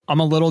I'm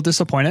a little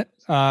disappointed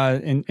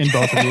in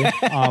both of you.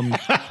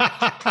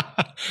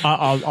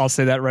 I'll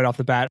say that right off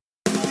the bat.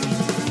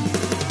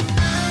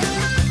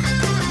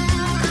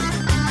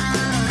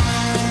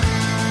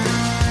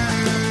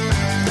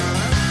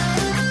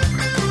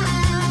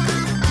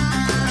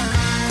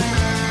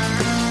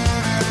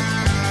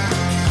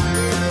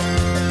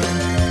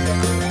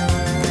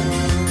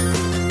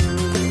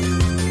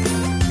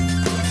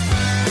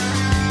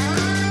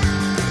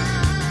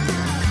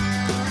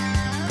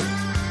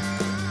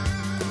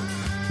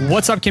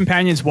 What's up,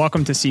 companions?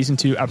 Welcome to Season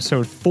 2,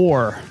 Episode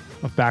 4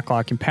 of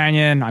Backlog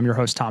Companion. I'm your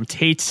host, Tom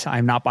Tate.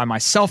 I'm not by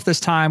myself this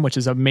time, which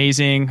is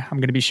amazing. I'm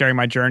going to be sharing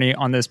my journey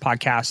on this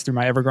podcast through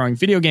my ever-growing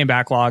video game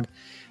backlog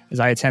as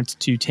I attempt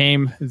to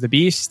tame the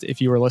beast. If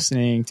you were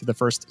listening to the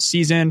first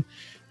season,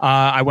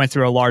 I went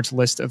through a large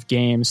list of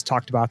games,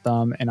 talked about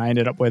them, and I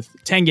ended up with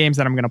 10 games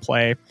that I'm going to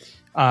play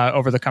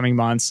over the coming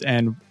months.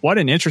 And what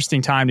an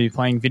interesting time to be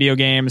playing video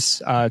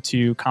games.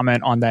 To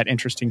comment on that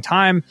interesting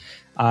time,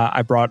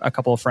 I brought a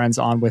couple of friends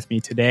on with me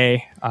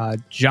today,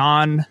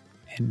 John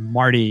and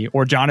Marty,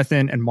 or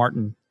Jonathan and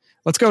Martin.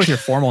 Let's go with your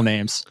formal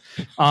names.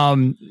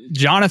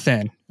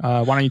 Jonathan,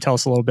 why don't you tell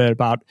us a little bit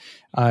about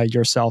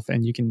yourself,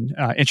 and you can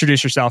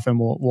introduce yourself and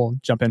we'll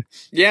jump in.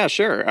 Yeah,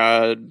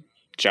 sure.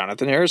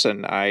 Jonathan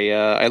Harrison.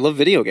 I love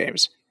video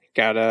games.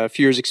 Got a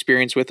few years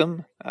experience with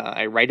them.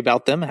 I write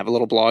about them. I have a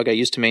little blog I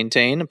used to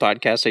maintain, a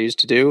podcast I used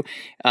to do.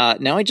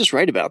 Now I just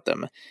write about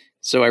them.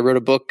 So I wrote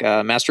a book,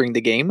 Mastering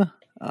the Game,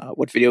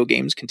 what video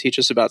games can teach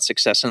us about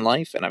success in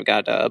life. And I've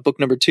got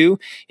book number 2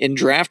 in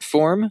draft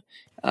form,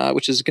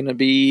 which is going to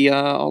be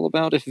all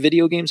about if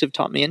video games have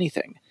taught me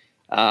anything.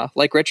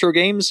 Like retro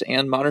games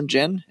and modern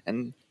gen,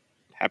 and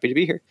happy to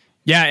be here.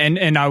 Yeah,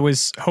 and I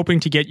was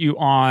hoping to get you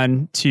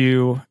on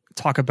to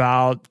talk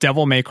about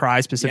Devil May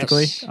Cry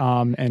specifically. Yes.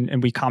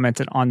 And we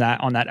commented on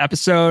that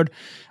episode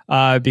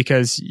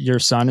because your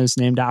son is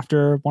named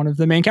after one of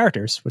the main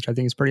characters, which I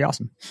think is pretty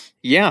awesome.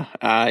 Yeah.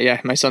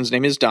 My son's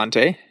name is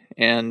Dante,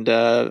 and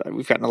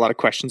we've gotten a lot of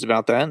questions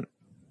about that.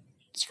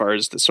 As far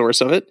as the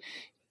source of it,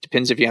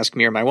 depends if you ask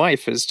me or my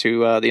wife as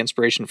to the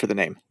inspiration for the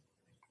name.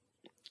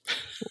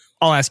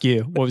 I'll ask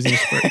you, what was the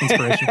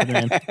inspiration for the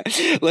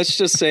name? Let's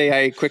just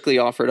say I quickly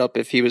offered up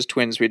if he was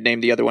twins, we'd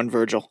name the other one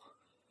Virgil.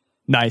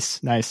 Nice.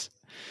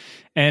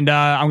 And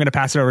I'm going to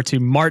pass it over to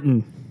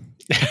Martin.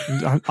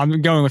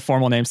 I'm going with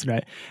formal names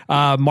tonight.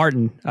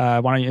 Martin, why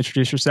don't you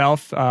introduce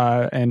yourself?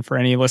 And for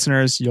any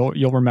listeners,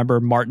 you'll remember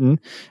Martin,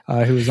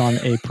 who was on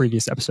a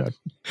previous episode,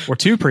 or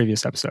 2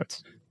 previous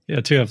episodes.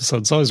 Yeah, 2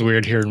 episodes. It's always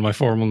weird hearing my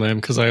formal name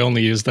because I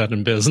only use that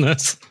in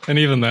business, and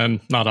even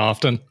then, not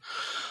often.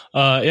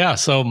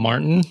 So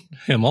Martin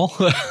Himmel.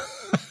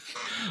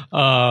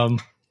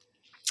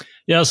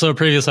 So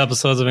previous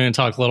episodes, I'm going to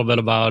talk a little bit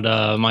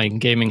about my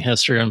gaming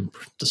history. I'm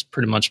just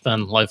pretty much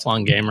been a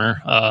lifelong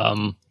gamer.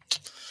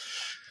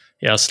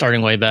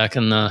 Starting way back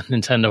in the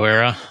Nintendo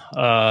era.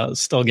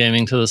 Still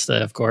gaming to this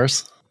day, of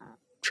course. I'm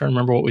trying to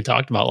remember what we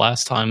talked about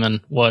last time and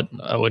what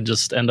I would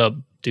just end up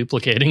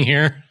duplicating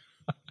here.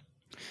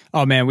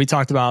 Oh man, we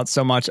talked about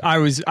so much. I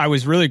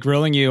was really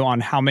grilling you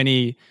on how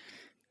many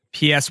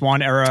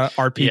PS1 era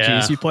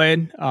RPGs you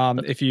played.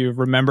 If you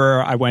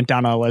remember, I went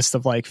down a list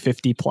of like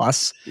 50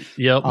 plus.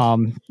 Yep.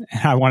 And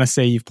I want to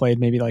say you've played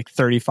maybe like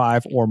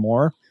 35 or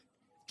more,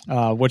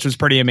 which was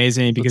pretty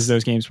amazing because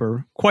those games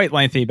were quite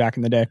lengthy back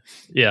in the day.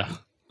 Yeah,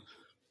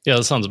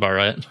 that sounds about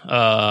right.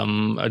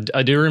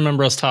 I do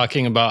remember us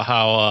talking about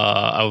how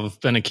I've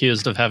been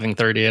accused of having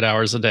 38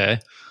 hours a day.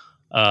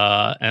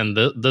 And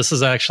this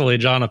is actually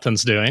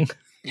Jonathan's doing.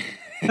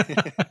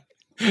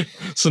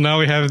 So now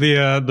we have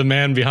the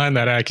man behind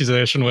that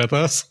accusation with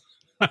us.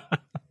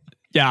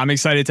 Yeah, I'm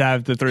excited to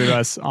have the 3 of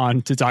us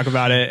on to talk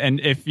about it. And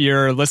if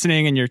you're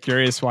listening and you're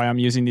curious why I'm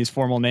using these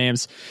formal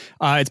names,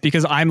 it's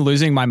because I'm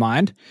losing my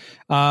mind.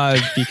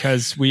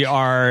 Because we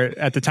are,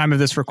 at the time of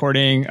this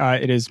recording,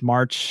 it is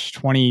March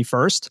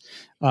 21st.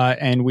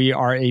 And we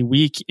are a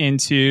week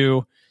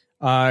into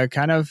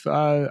kind of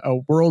a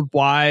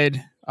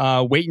worldwide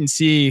wait and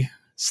see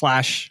 /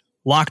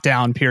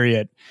 lockdown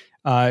period.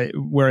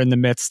 We're in the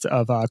midst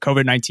of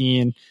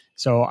COVID-19.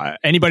 So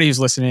anybody who's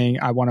listening,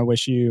 I want to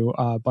wish you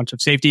a bunch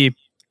of safety.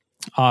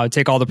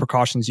 Take all the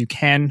precautions you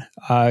can,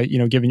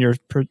 given your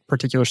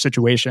particular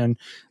situation.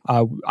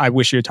 I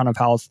wish you a ton of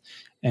health.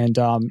 And,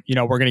 we're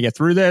going to get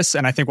through this.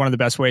 And I think one of the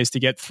best ways to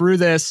get through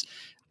this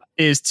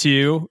is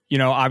to,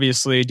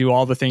 obviously do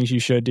all the things you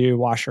should do.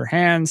 Wash your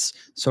hands,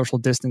 social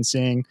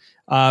distancing,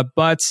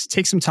 but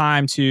take some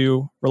time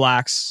to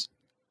relax,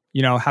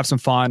 have some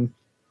fun.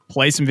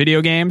 Play some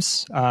video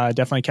games.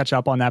 Definitely catch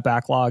up on that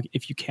backlog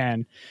if you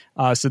can.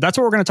 So that's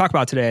what we're going to talk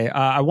about today.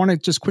 I want to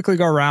just quickly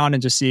go around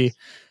and just see,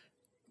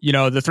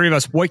 the 3 of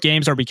us, what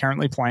games are we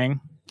currently playing?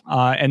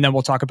 And then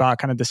we'll talk about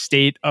kind of the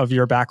state of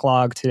your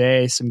backlog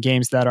today, some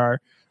games that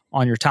are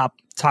on your top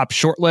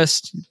short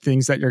list,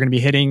 things that you're going to be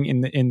hitting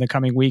in the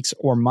coming weeks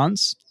or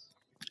months.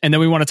 And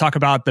then we want to talk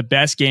about the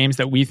best games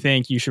that we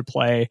think you should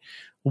play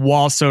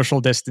while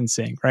social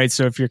distancing, right?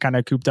 So if you're kind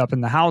of cooped up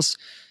in the house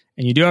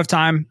and you do have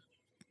time,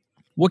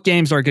 what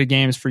games are good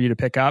games for you to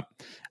pick up?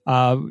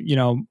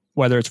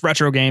 Whether it's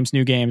retro games,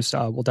 new games,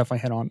 we'll definitely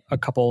hit on a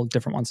couple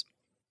different ones.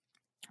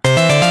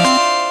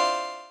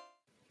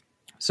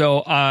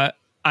 So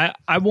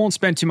I won't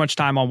spend too much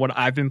time on what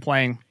I've been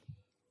playing.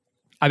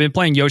 I've been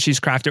playing Yoshi's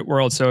Crafted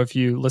World. So if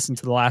you listen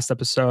to the last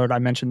episode, I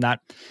mentioned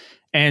that.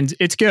 And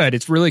it's good.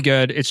 It's really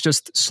good. It's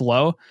just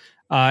slow.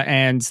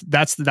 And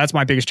that's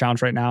my biggest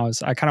challenge right now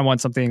is I kind of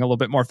want something a little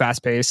bit more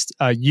fast paced.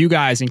 You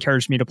guys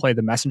encouraged me to play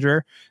The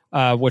Messenger,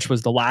 which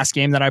was the last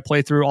game that I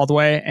played through all the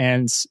way.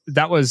 And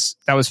that was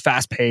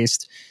fast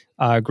paced,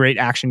 great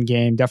action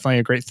game. Definitely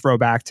a great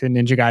throwback to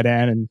Ninja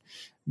Gaiden and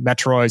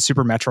Metroid,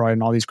 Super Metroid,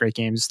 and all these great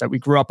games that we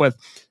grew up with.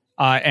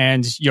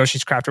 And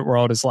Yoshi's Crafted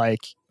World is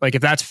like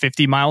if that's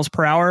 50 miles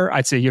per hour,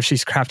 I'd say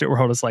Yoshi's Crafted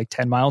World is like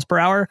 10 miles per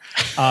hour.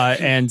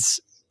 And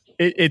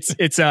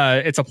it's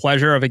a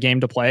pleasure of a game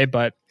to play,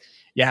 but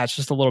yeah, it's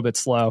just a little bit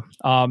slow.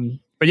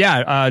 But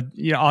yeah,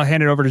 I'll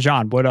hand it over to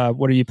John. What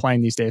are you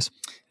playing these days?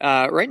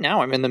 Right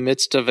now, I'm in the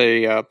midst of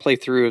a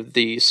playthrough of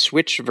the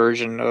Switch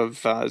version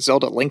of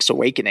Zelda Link's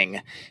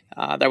Awakening.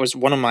 That was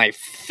one of my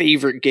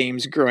favorite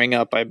games growing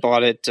up. I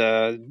bought it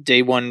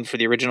day one for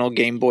the original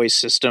Game Boy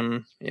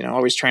system.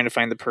 Always trying to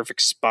find the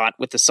perfect spot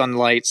with the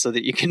sunlight so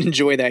that you can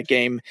enjoy that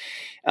game.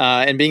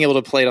 And being able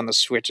to play it on the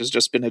Switch has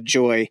just been a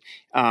joy.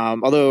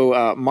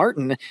 Although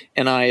Martin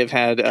and I have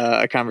had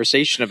a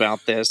conversation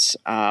about this.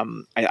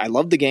 I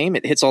love the game.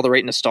 It hits all the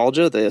right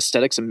nostalgia. The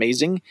aesthetic's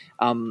amazing.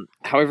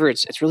 However,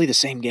 it's really the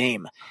same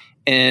game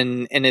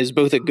and is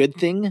both a good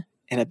thing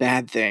and a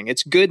bad thing.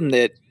 It's good in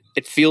that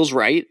it feels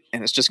right.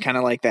 And it's just kind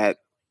of like that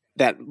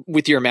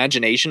with your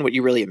imagination, what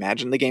you really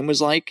imagined the game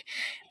was like.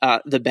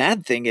 The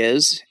bad thing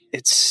is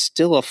it's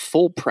still a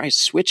full price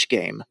Switch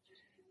game.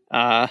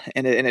 And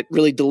it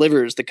really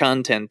delivers the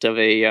content of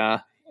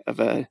a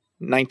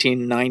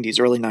 1990s,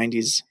 early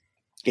 90s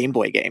Game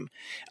Boy game.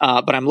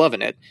 But I'm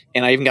loving it.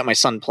 And I even got my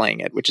son playing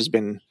it, which has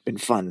been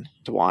fun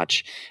to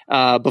watch.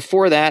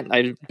 Before that,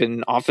 I've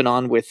been off and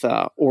on with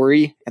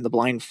Ori and the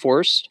Blind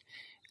Forest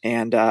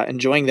and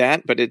enjoying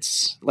that. But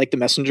it's like The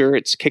Messenger.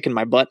 It's kicking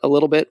my butt a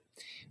little bit.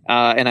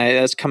 And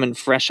that's coming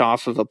fresh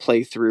off of a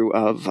playthrough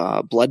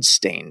of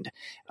Bloodstained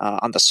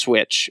on the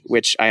Switch,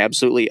 which I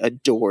absolutely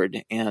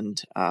adored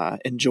and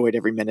enjoyed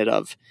every minute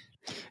of.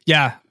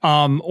 Yeah.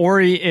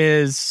 Ori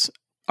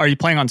are you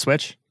playing on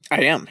Switch?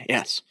 I am,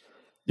 yes.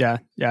 Yeah.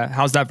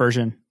 How's that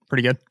version?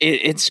 Pretty good?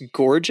 It's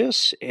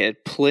gorgeous.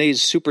 It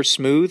plays super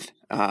smooth.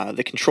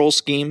 The control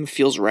scheme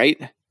feels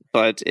right,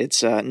 but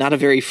it's not a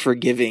very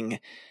forgiving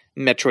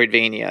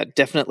Metroidvania. It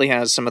definitely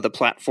has some of the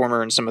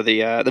platformer and some of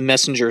the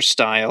Messenger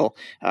style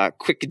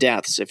quick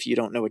deaths if you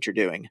don't know what you're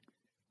doing.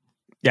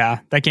 Yeah,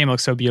 that game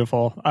looks so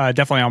beautiful.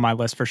 Definitely on my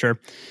list for sure.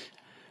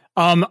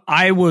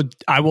 I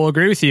will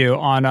agree with you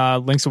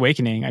on Link's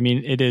Awakening. I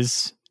mean, it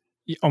is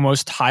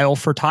almost tile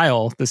for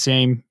tile the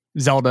same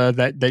Zelda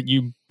that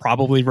you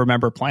probably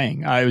remember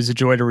playing. It was a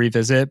joy to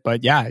revisit,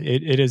 but yeah,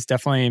 it is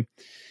definitely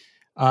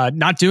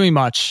not doing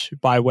much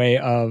by way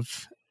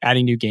of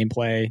adding new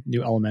gameplay,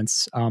 new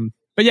elements.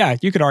 But yeah,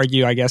 you could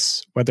argue, I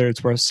guess, whether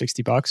it's worth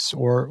 $60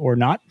 or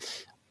not.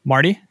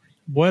 Marty,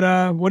 what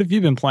have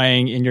you been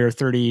playing in your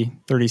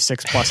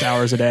 36 plus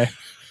hours a day?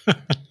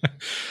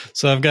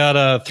 So I've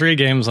got 3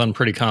 games on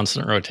pretty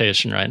constant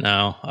rotation right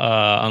now.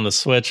 On the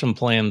Switch, I'm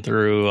playing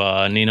through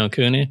Ni no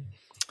Kuni.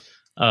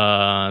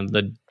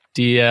 The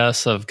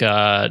DS, I've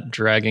got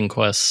Dragon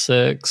Quest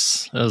VI,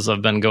 as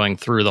I've been going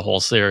through the whole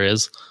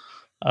series.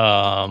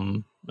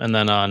 And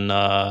then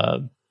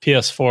on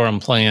PS4,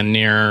 I'm playing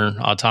Nier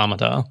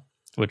Automata,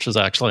 which is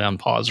actually on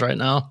pause right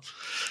now.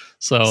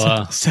 So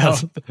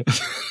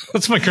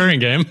that's my current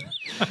game.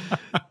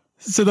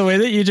 So the way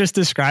that you just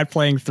described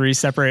playing 3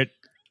 separate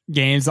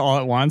games all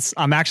at once,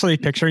 I'm actually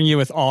picturing you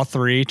with all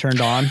 3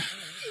 turned on.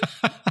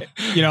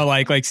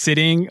 Like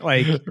sitting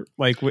like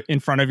in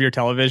front of your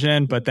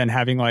television, but then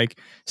having like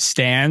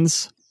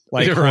stands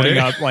holding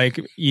up like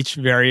each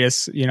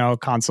various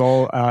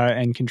console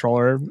and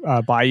controller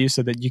by you,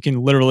 so that you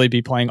can literally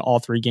be playing all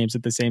 3 games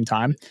at the same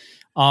time.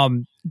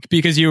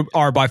 Because you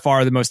are by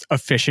far the most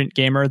efficient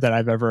gamer that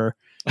I've ever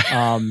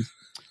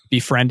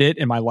befriended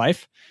in my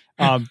life.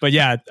 But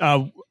yeah,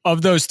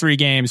 of those 3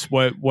 games,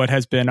 what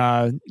has been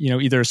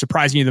either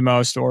surprising you the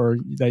most or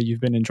that you've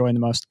been enjoying the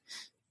most?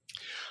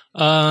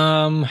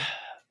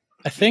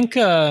 I think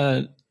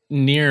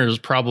Nier is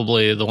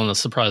probably the one that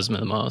surprised me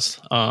the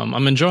most.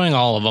 I'm enjoying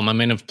all of them. I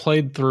mean, I've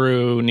played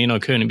through Ni no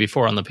Kuni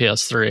before on the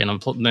PS3,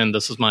 and then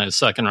this is my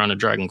second run of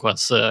Dragon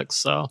Quest VI,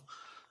 so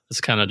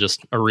it's kind of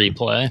just a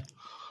replay.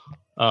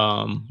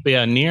 But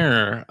yeah,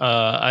 Nier,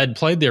 I'd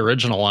played the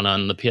original one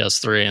on the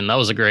PS3, and that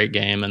was a great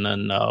game. And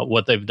then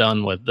what they've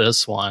done with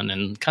this one,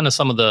 and kind of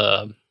some of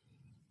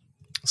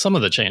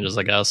the changes,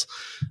 I guess,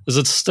 is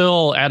it's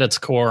still at its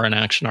core an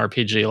action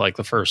RPG like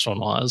the first one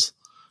was.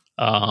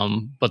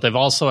 But they've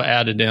also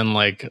added in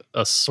like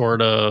a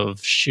sort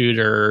of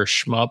shooter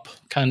shmup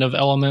kind of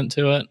element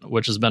to it,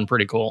 which has been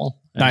pretty cool.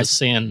 And nice. Just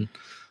seeing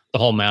the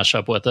whole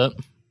mashup with it.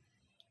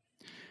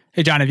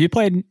 Hey, John, have you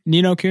played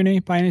Ni no Kuni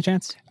by any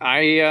chance?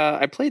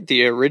 I played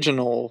the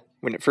original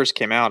when it first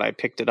came out, I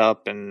picked it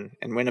up and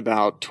went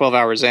about 12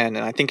 hours in.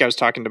 And I think I was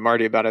talking to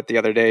Marty about it the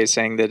other day,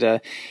 saying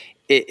that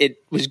it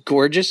was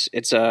gorgeous.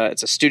 It's a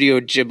Studio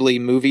Ghibli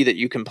movie that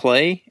you can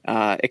play,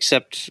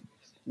 except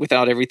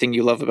without everything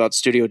you love about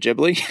Studio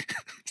Ghibli.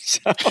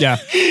 So yeah.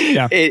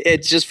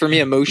 It just, for me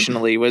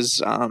emotionally,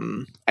 was I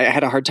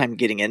had a hard time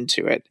getting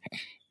into it,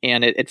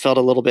 and it felt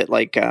a little bit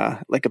like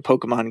a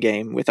Pokemon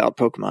game without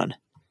Pokemon.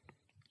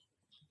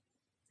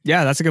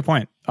 Yeah, that's a good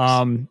point.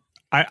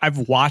 I've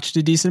watched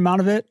a decent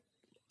amount of it,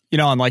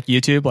 on like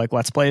YouTube, like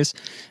Let's Plays,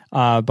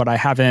 but I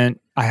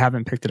haven't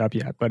picked it up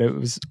yet. But it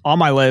was on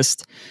my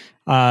list.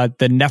 The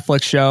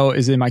Netflix show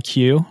is in my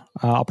queue.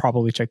 I'll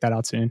probably check that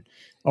out soon,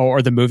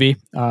 or the movie,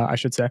 I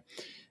should say.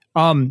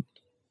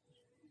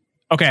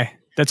 Okay,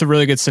 that's a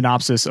really good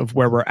synopsis of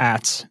where we're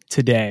at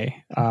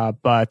today.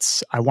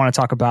 But I want to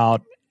talk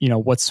about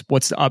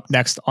what's up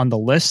next on the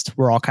list.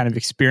 We're all kind of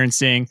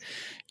experiencing,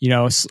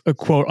 a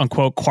quote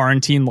unquote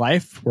quarantine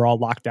life. We're all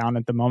locked down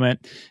at the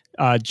moment.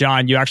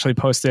 John, you actually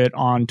posted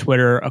on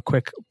Twitter a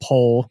quick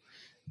poll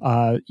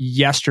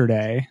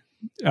yesterday.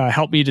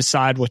 Help me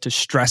decide what to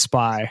stress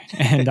by.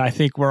 And I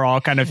think we're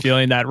all kind of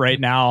feeling that right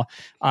now.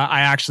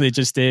 I actually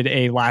just did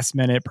a last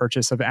minute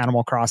purchase of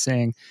Animal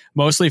Crossing,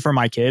 mostly for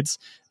my kids.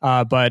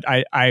 But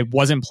I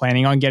wasn't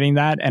planning on getting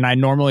that. And I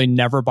normally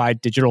never buy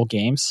digital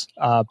games.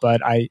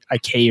 But I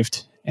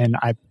caved and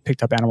I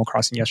picked up Animal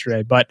Crossing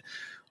yesterday. But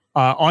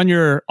on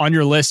your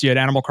list, you had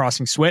Animal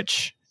Crossing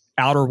Switch,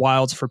 Outer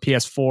Wilds for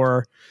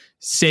PS4,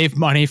 save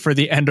money for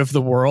the end of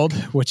the world,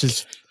 which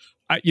is,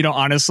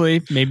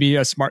 honestly, maybe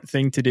a smart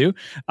thing to do,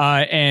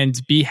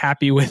 and be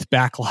happy with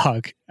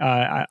backlog.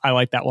 I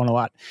like that one a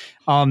lot.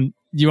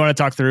 You want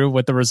to talk through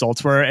what the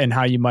results were and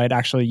how you might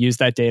actually use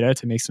that data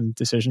to make some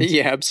decisions?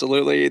 Yeah,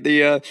 absolutely.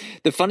 The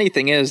funny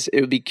thing is,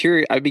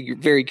 I'd be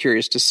very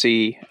curious to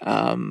see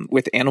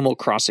with Animal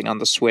Crossing on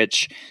the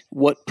Switch,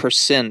 what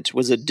 %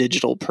 was a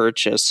digital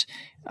purchase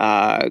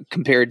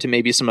compared to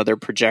maybe some other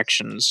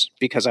projections,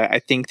 because I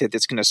think that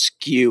it's going to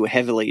skew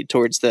heavily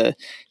towards the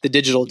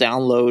digital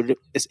download,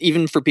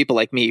 even for people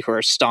like me who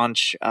are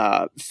staunch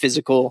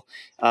physical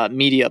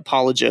media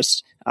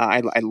apologists.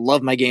 I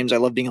love my games. I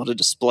love being able to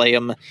display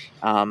them,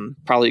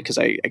 probably because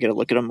I get to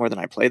look at them more than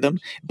I play them.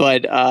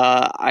 But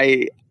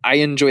I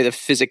enjoy the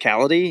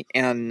physicality,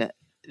 and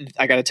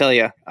I got to tell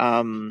you,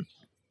 I'm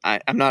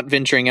not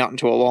venturing out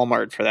into a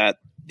Walmart for that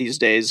these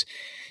days.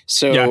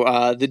 So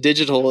yeah. The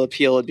digital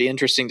appeal, it'd be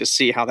interesting to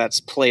see how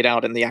that's played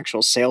out in the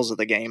actual sales of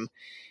the game.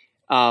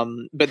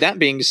 But that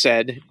being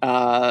said,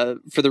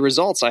 for the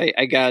results,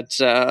 I got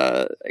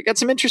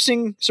some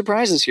interesting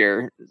surprises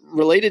here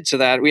related to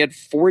that. We had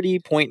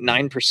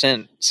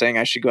 40.9% saying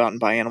I should go out and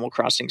buy Animal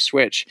Crossing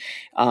Switch.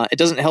 It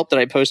doesn't help that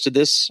I posted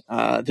this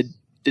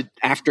the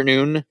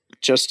afternoon,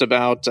 just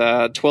about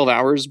 12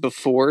 hours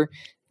before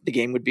the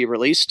game would be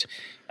released.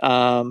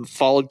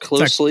 Followed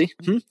closely.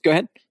 Go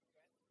ahead.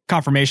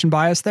 Confirmation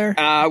bias there?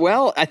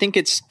 Well, I think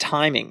it's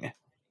timing.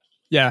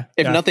 Yeah.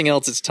 If nothing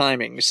else, it's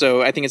timing.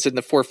 So I think it's in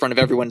the forefront of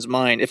everyone's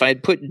mind. If I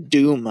had put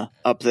Doom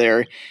up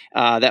there,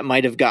 that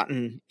might have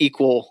gotten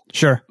equal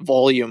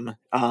volume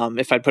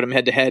if I'd put them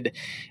head to head,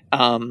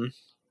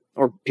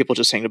 or people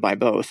just saying to buy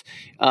both.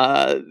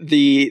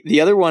 The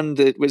other one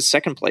that was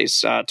second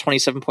place,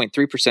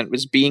 27.3%,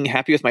 was being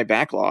happy with my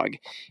backlog,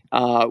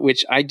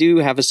 which I do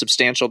have a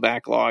substantial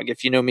backlog.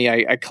 If you know me,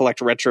 I collect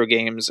retro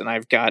games, and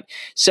I've got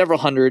several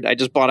hundred. I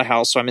just bought a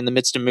house, so I'm in the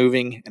midst of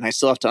moving, and I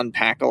still have to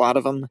unpack a lot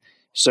of them.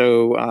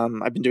 So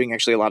I've been doing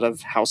actually a lot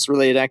of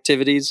house-related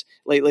activities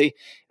lately.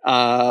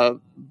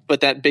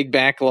 But that big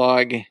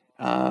backlog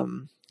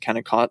kind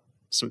of caught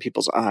some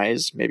people's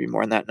eyes. Maybe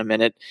more on that in a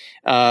minute.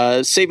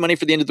 Save money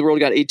for the end of the world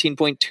got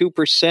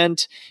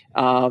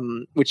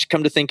 18.2%, which,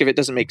 come to think of it,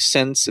 doesn't make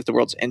sense. If the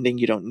world's ending,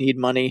 you don't need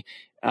money.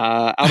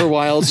 Outer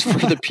Wilds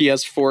for the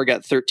PS4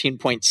 got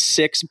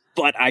 13.6%,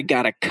 but I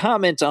got a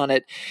comment on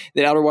it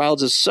that Outer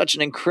Wilds is such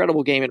an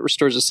incredible game. It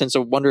restores a sense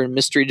of wonder and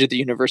mystery to the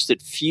universe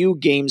that few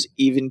games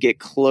even get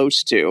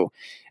close to.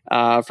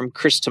 From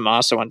Chris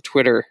Tomaso on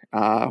Twitter,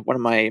 one of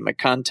my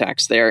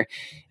contacts there.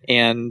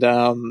 And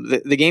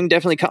the game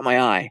definitely caught my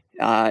eye.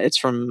 It's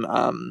from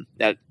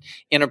that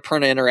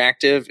Annapurna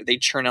Interactive. They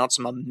churn out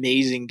some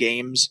amazing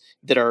games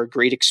that are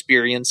great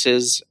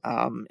experiences.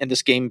 And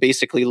this game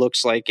basically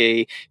looks like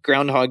a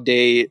Groundhog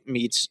Day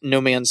meets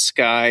No Man's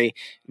Sky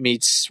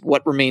meets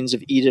What Remains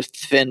of Edith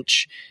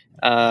Finch.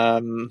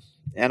 And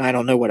I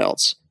don't know what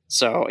else.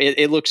 So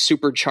it looks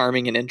super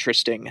charming and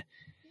interesting.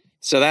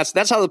 So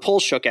that's how the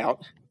poll shook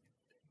out.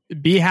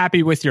 Be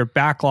happy with your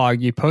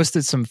backlog. You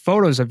posted some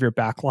photos of your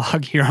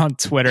backlog here on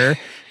Twitter.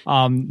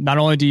 Not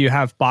only do you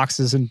have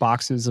boxes and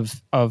boxes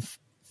of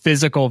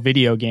physical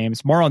video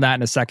games, more on that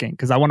in a second,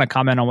 because I want to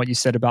comment on what you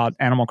said about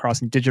Animal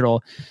Crossing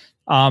Digital.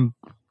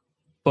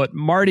 But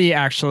Marty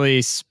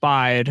actually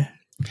spied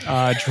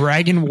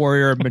Dragon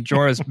Warrior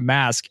Majora's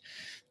Mask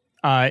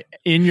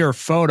in your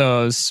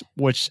photos,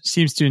 which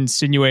seems to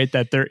insinuate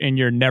that they're in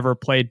your never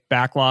played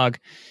backlog.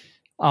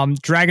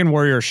 Dragon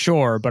Warrior,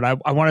 sure, but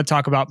I want to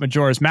talk about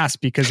Majora's Mask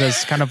because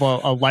as kind of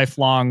a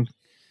lifelong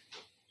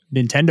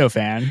Nintendo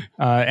fan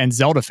and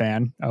Zelda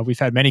fan. We've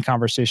had many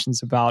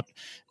conversations about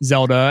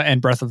Zelda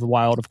and Breath of the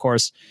Wild, of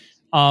course.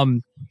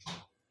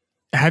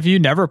 Have you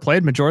never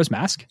played Majora's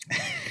Mask?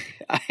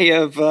 I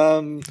have.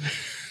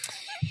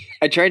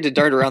 I tried to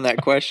dart around that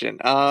question.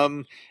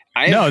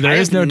 There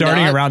is no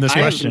darting around this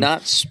question. I have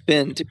not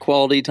spent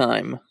quality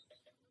time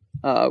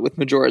with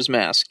Majora's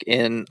Mask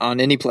on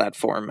any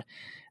platform.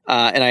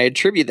 And I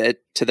attribute that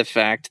to the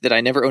fact that I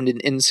never owned an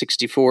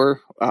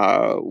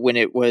N64 when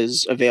it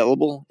was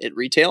available at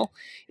retail.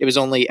 It was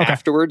only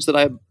afterwards that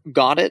I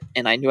got it,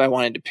 and I knew I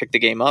wanted to pick the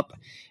game up.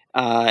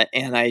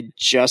 And I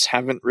just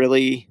haven't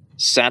really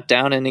sat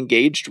down and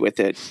engaged with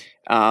it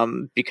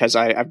because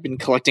I've been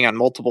collecting on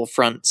multiple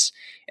fronts.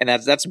 And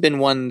that's been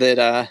one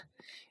that,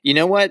 you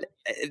know what?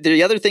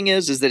 The other thing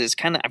is that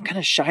I'm kind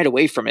of shied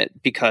away from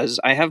it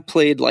because I have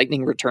played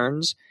Lightning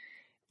Returns.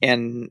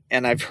 And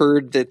I've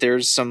heard that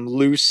there's some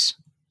loose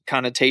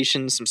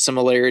connotations, some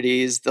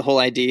similarities, the whole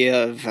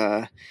idea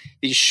of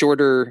these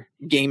shorter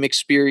game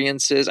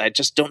experiences. I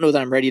just don't know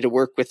that I'm ready to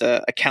work with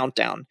a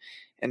countdown.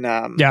 And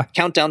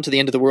countdown to the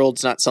end of the world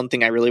is not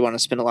something I really want to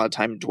spend a lot of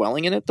time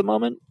dwelling in at the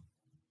moment.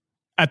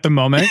 At the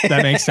moment,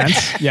 that makes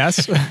sense.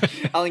 Yes.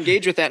 I'll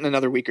engage with that in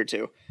another week or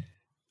two.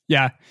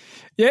 Yeah.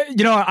 Yeah.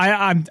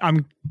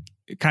 I'm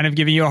kind of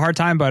giving you a hard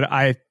time, but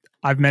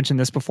I've mentioned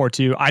this before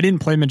too. I didn't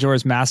play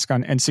Majora's Mask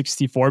on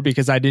N64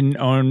 because I didn't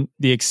own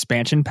the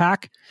expansion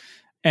pack.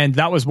 And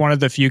that was one of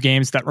the few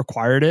games that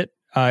required it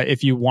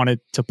if you wanted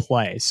to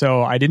play.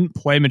 So I didn't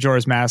play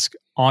Majora's Mask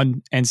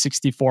on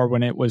N64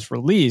 when it was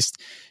released.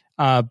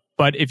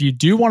 But if you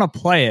do want to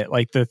play it,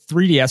 like the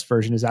 3DS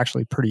version is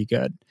actually pretty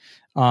good.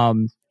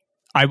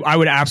 I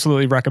would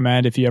absolutely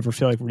recommend if you ever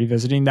feel like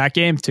revisiting that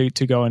game to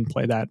go and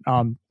play that.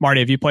 Marty,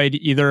 have you played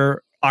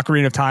either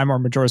Ocarina of Time or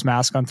Majora's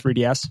Mask on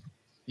 3DS?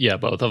 Yeah,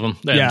 both of them.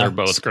 And they're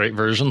both great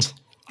versions.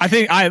 I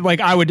think I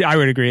would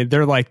agree.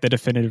 They're like the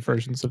definitive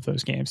versions of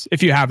those games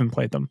if you haven't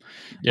played them.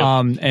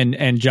 Yep.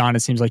 And John,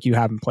 it seems like you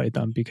haven't played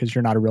them because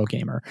you're not a real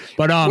gamer.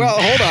 But well,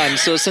 hold on.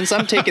 So since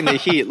I'm taking the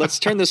heat, let's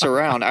turn this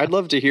around. I'd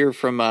love to hear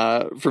from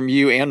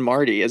you and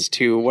Marty as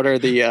to what are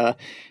the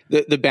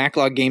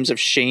backlog games of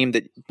shame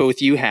that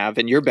both you have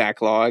in your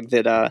backlog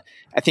that I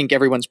think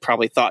everyone's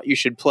probably thought you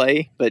should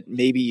play, but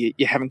maybe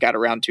you haven't got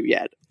around to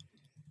yet.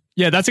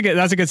 Yeah, that's a good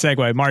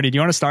segue. Marty, do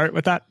you want to start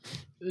with that?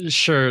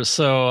 Sure.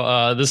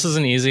 So this is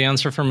an easy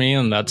answer for me,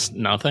 and that's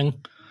nothing.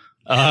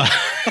 Because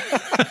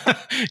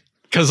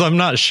I'm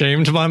not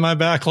shamed by my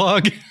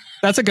backlog.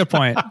 That's a good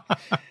point.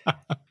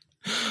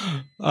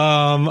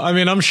 I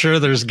mean, I'm sure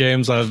there's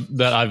games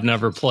that I've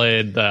never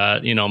played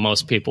that,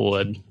 most people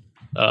would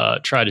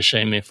try to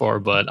shame me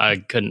for, but I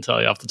couldn't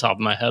tell you off the top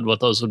of my head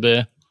what those would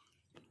be.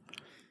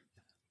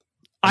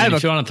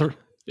 If you want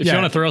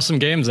to throw some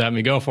games at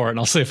me, go for it, and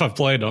I'll see if I've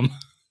played them.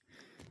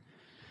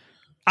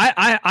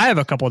 I have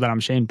a couple that I'm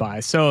shamed by.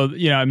 So,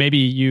 maybe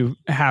you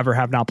have or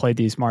have not played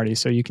these, Marty,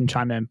 so you can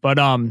chime in. But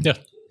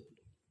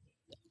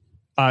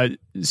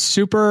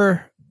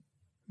Super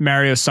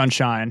Mario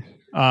Sunshine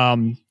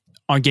on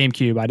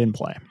GameCube, I didn't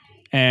play.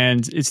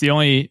 And it's the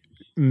only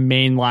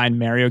mainline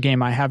Mario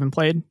game I haven't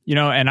played,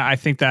 and I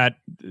think that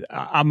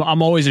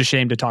I'm always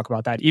ashamed to talk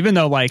about that, even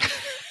though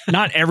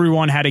not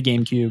everyone had a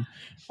GameCube.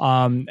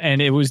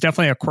 And it was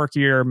definitely a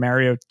quirkier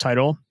Mario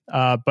title.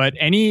 But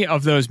any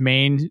of those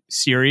main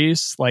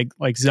series, like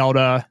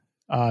Zelda,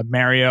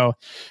 Mario,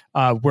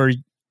 where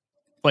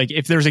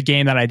if there's a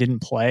game that I didn't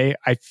play,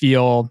 I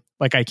feel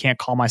like I can't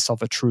call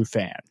myself a true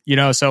fan,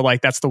 So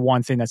that's the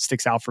one thing that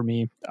sticks out for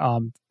me,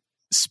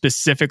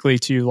 specifically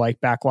to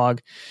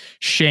backlog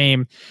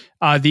shame.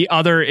 The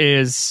other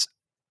is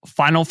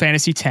Final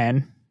Fantasy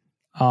X,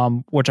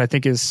 which I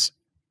think is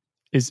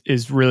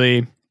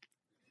really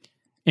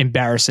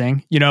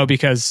embarrassing,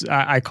 because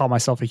I call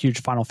myself a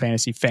huge Final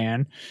Fantasy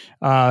fan,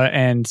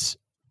 and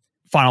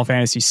Final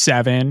Fantasy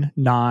 7,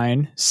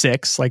 9,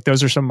 6,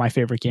 those are some of my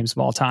favorite games of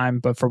all time,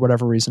 but for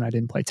whatever reason I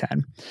didn't play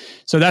 10.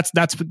 So that's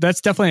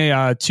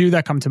definitely two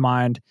that come to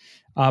mind.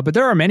 But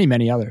there are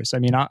many others. I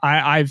mean,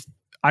 I've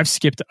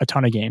skipped a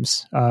ton of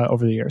games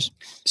over the years.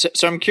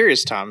 So I'm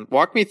curious, Tom,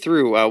 walk me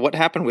through what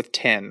happened with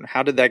 10.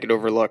 How did that get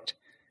overlooked?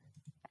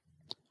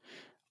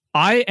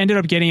 I ended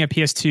up getting a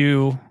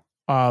PS2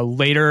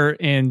 later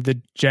in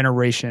the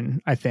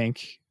generation, I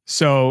think.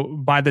 So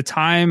by the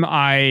time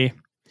I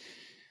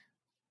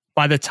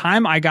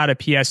got a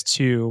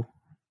PS2,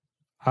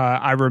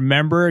 I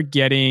remember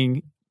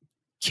getting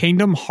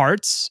Kingdom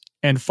Hearts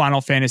and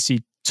Final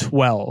Fantasy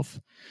 12.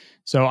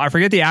 So I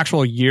forget the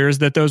actual years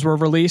that those were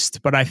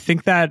released, but I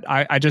think that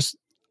I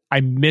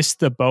missed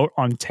the boat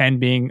on 10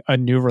 being a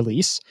new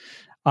release.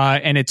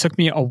 And it took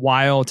me a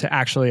while to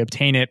actually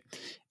obtain it.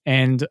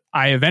 And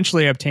I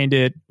eventually obtained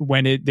it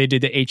when they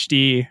did the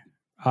HD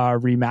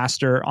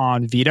remaster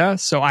on Vita.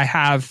 So I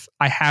have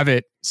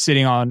it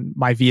sitting on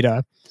my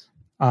Vita,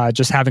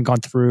 just haven't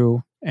gone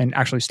through and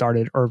actually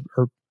started or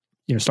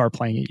start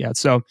playing it yet.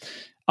 So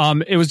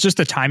it was just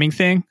a timing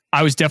thing.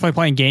 I was definitely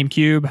playing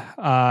GameCube.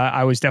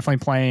 I was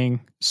definitely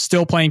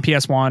still playing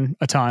PS1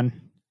 a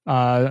ton.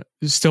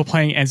 Still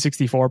playing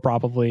N64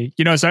 probably.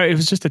 So it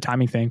was just a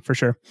timing thing for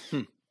sure.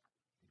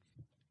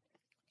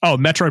 Oh,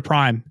 Metroid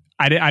Prime.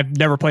 I've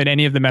never played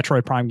any of the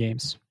Metroid Prime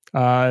games.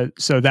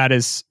 So that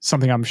is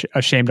something I'm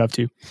ashamed of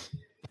too.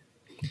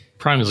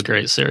 Prime is a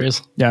great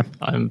series. Yeah.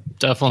 I'm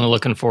definitely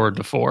looking forward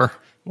to 4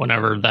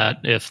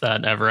 if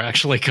that ever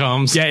actually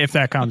comes. Yeah, if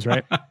that comes,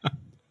 right?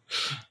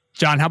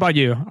 John, how about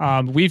you?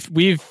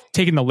 We've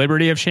taken the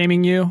liberty of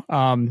shaming you.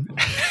 And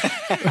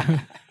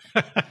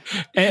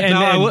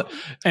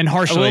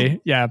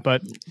harshly. Yeah,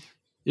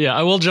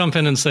 I will jump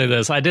in and say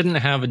this. I didn't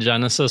have a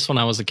Genesis when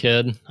I was a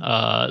kid.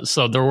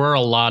 So there were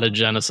a lot of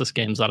Genesis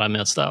games that I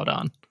missed out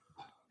on.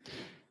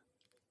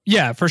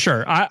 Yeah, for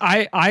sure.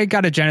 I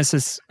got a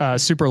Genesis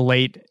super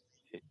late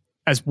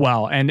as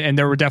well. And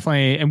there were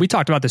definitely, and we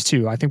talked about this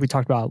too. I think we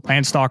talked about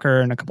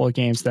Landstalker and a couple of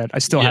games that I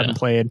still haven't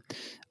played.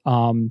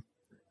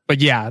 But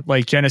yeah,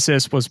 like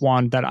Genesis was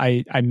one that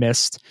I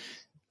missed.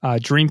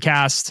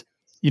 Dreamcast,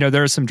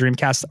 there are some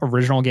Dreamcast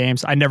original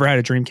games. I never had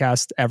a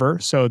Dreamcast ever.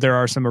 So there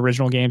are some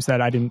original games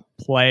that I didn't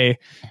play.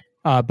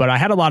 But I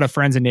had a lot of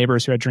friends and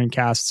neighbors who had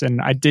Dreamcasts,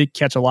 and I did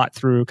catch a lot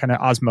through kind of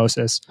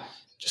osmosis,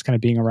 just kind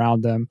of being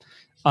around them.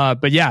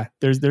 But yeah,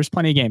 there's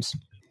plenty of games.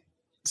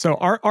 So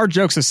our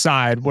jokes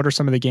aside, what are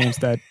some of the games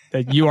that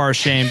you are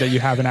ashamed that you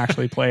haven't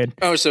actually played?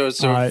 Oh, so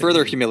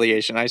further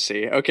humiliation. I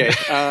see. Okay.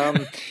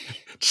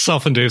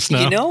 Self-induced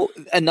now.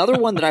 Another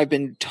one that I've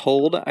been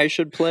told I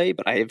should play,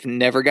 but I have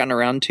never gotten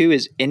around to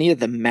is any of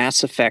the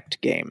Mass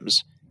Effect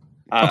games.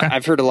 Okay.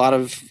 I've heard a lot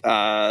of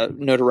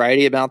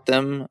notoriety about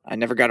them. I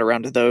never got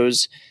around to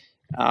those.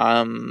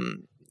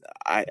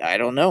 I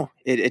don't know.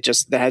 It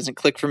just, that hasn't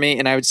clicked for me.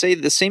 And I would say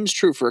the same is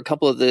true for a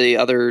couple of the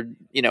other,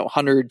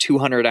 100,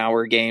 200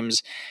 hour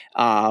games.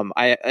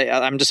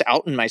 I'm just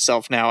outing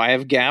myself now. I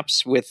have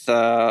gaps with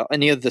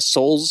any of the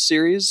Souls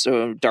series.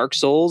 So Dark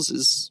Souls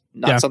is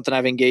not something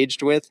I've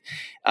engaged with.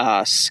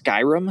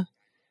 Skyrim,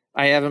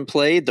 I haven't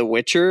played. The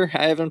Witcher,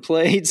 I haven't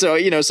played.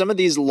 So, some of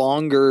these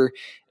longer,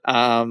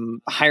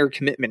 higher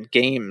commitment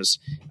games,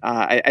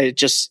 I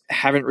just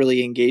haven't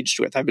really engaged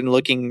with. I've been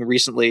looking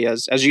recently,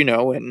 as you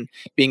know, and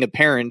being a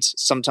parent,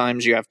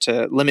 sometimes you have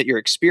to limit your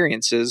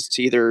experiences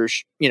to either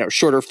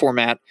shorter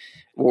format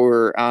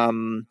or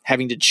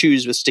having to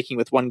choose with sticking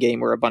with one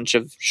game or a bunch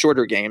of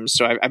shorter games.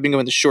 So I've been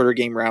going the shorter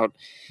game route,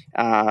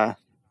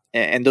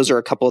 and those are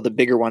a couple of the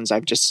bigger ones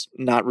I've just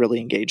not really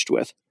engaged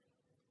with.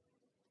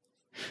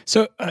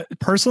 So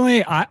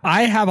personally,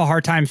 I have a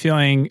hard time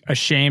feeling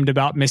ashamed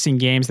about missing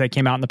games that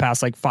came out in the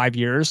past 5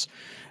 years,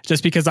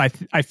 just because I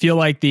feel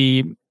like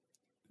the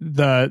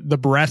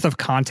breadth of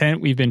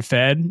content we've been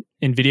fed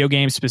in video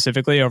games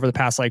specifically over the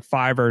past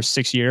 5 or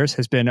 6 years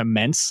has been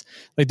immense.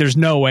 There's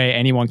no way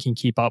anyone can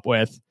keep up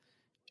with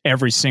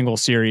every single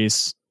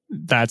series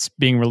that's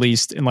being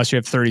released unless you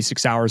have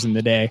 36 hours in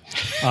the day,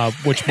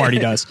 which Marty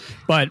does.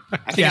 But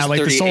yeah,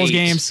 the Souls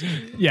games,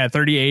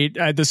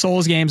 38. The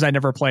Souls games I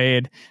never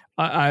played.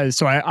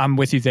 So I'm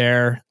with you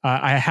there.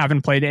 I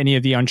haven't played any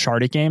of the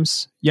Uncharted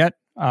games yet,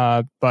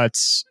 but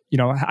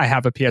I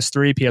have a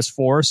PS3,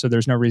 PS4, so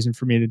there's no reason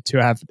for me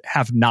to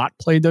have not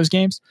played those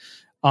games.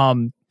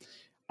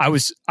 I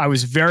was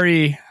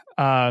very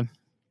I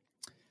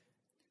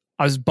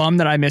was bummed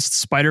that I missed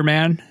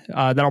Spider-Man.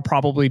 That'll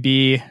probably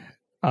be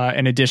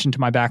in addition to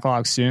my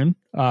backlog soon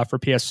for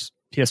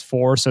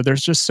PS4. So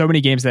there's just so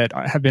many games that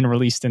have been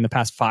released in the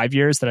past 5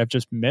 years that I've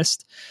just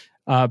missed.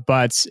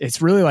 But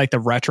it's really the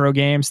retro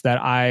games that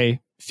I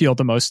feel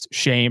the most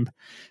shame.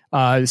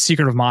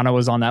 Secret of Mana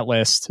was on that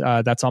list.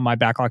 That's on my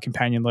backlog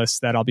companion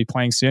list that I'll be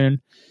playing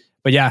soon.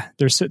 But yeah,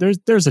 there's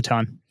a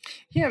ton.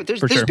 Yeah,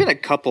 there's been a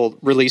couple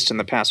released in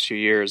the past few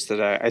years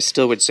that I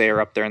still would say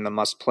are up there in the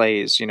must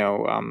plays.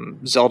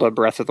 Zelda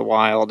Breath of the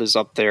Wild is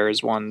up there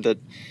as one that,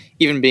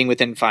 even being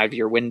within 5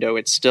 year window,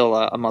 it's still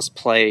a must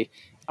play.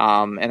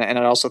 And I'd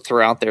also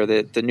throw out there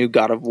that the new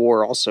God of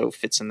War also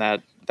fits in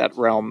that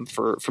realm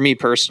for me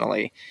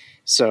personally.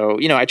 So,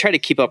 I try to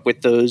keep up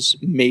with those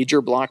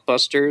major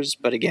blockbusters,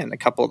 but again, a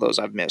couple of those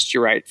I've missed.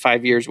 You're right.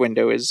 5 years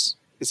window is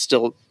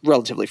still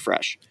relatively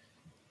fresh.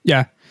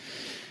 Yeah.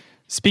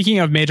 Speaking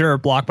of major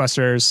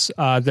blockbusters,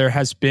 there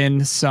has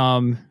been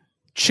some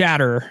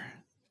chatter,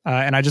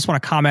 and I just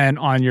want to comment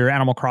on your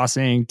Animal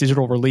Crossing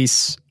digital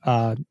release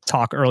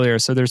talk earlier.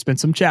 So there's been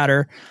some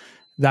chatter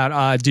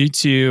that due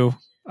to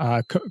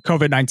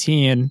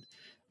COVID-19,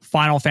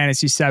 Final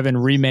Fantasy VII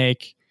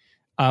Remake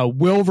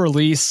will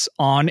release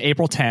on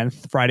April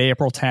 10th, Friday,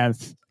 April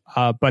 10th,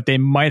 but they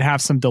might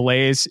have some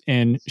delays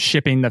in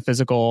shipping the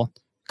physical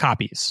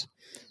copies.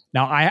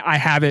 Now, I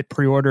have it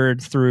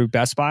pre-ordered through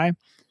Best Buy.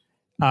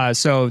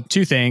 So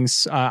two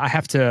things. I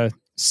have to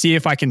see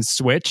if I can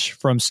switch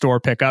from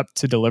store pickup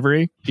to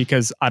delivery,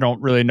 because I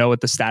don't really know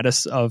what the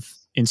status of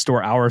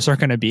in-store hours are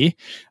going to be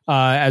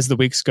as the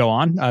weeks go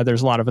on.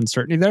 There's a lot of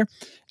uncertainty there.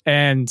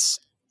 And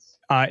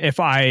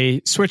if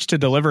I switch to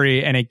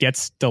delivery and it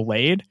gets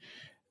delayed,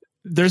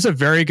 there's a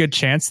very good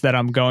chance that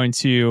I'm going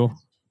to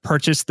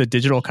purchase the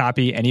digital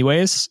copy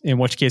anyways, in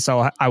which case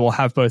I will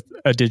have both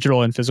a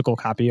digital and physical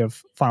copy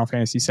of Final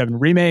Fantasy VII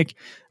Remake.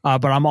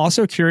 But I'm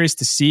also curious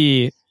to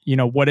see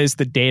what is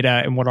the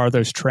data and what are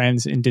those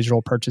trends in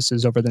digital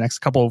purchases over the next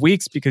couple of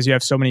weeks, because you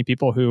have so many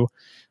people who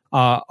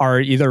are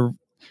either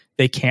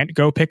they can't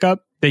go pick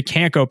up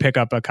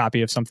a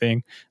copy of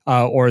something,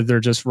 or they're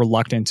just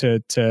reluctant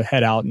to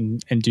head out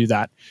and do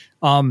that.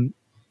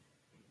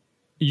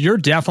 You're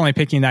definitely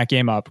picking that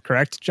game up,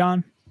 correct,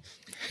 John?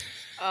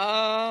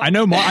 I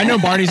know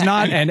Marty's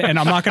not, and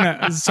I'm not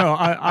gonna. So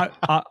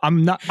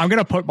I'm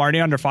gonna put Marty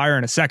under fire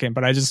in a second.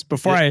 But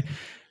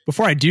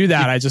before I do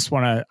that, I just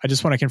want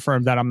to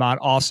confirm that I'm not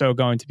also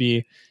going to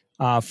be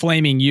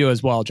flaming you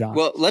as well, John.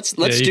 Well, let's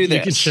do this. You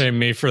can shame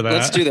me for that.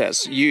 Let's do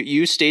this.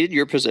 You stated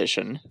your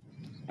position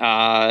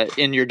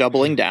in your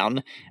doubling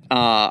down.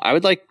 I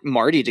would like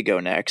Marty to go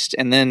next,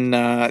 and then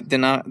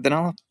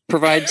I'll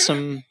provide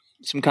some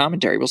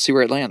commentary. We'll see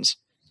where it lands.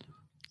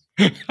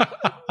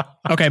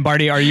 Okay,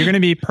 Marty, are you going to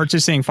be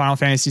purchasing Final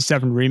Fantasy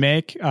VII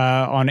Remake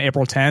on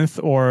April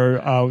 10th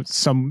or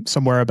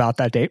somewhere about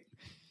that date?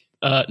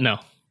 No.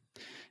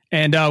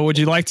 And would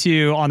you like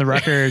to, on the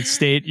record,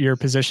 state your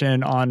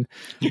position on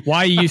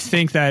why you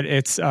think that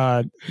it's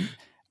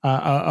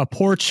a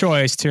poor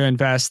choice to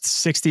invest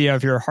 60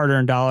 of your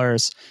hard-earned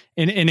dollars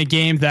in a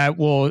game that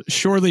will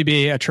surely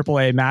be a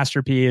AAA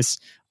masterpiece,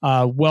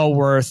 well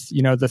worth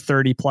the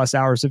 30 plus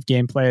hours of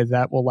gameplay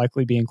that will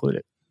likely be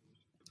included?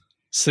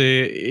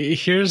 See,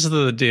 here's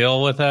the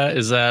deal with that,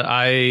 is that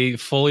I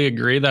fully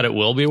agree that it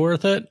will be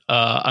worth it.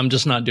 I'm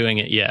just not doing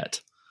it yet.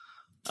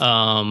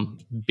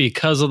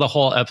 Because of the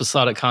whole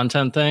episodic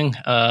content thing,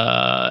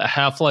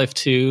 Half-Life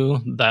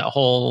 2, that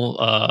whole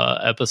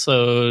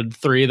episode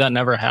 3 that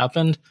never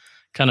happened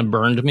kind of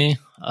burned me.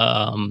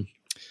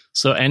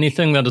 So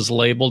anything that is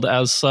labeled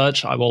as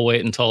such, I will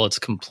wait until it's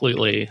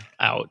completely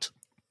out.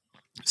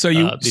 So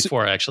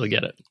before I actually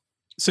get it.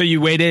 So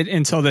you waited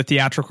until the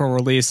theatrical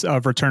release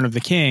of Return of the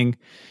King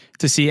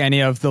to see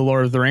any of the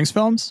Lord of the Rings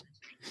films?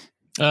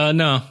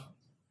 No,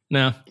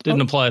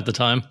 didn't apply at the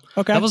time.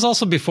 Okay. That was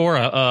also before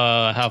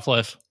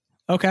Half-Life.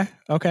 Okay.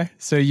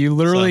 So you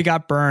literally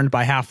got burned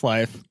by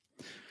Half-Life.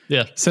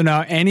 Yeah. So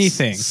now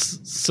anything.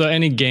 So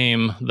any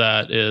game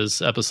that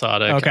is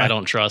episodic, I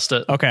don't trust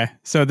it. Okay.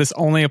 So this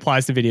only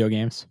applies to video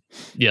games.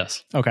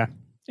 Yes. Okay.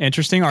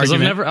 Interesting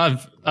argument.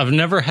 I've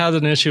never had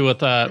an issue with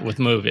that with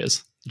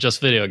movies,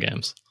 just video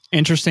games.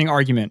 Interesting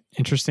argument.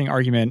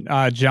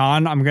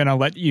 John, I'm going to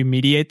let you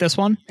mediate this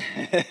one.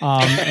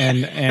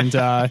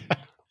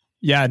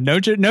 Yeah, no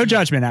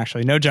judgment,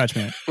 actually. No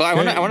judgment. Well, I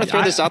want to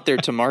throw this out there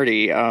to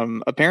Marty.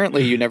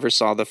 Apparently, you never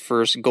saw the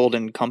first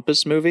Golden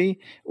Compass movie,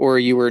 or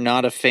you were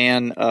not a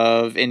fan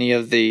of any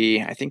of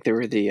the, I think there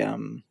were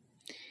the,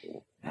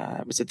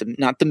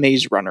 not the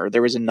Maze Runner.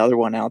 There was another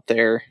one out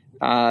there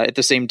at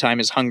the same time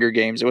as Hunger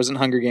Games. It wasn't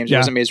Hunger Games. It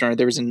wasn't Maze Runner.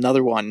 There was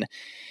another one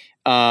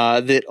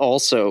that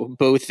also,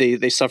 both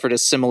they suffered a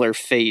similar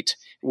fate,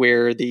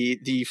 where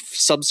the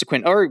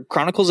subsequent, or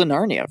Chronicles of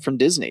Narnia from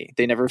Disney,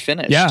 they never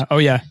finished. Yeah. Oh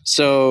yeah.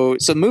 So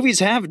movies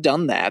have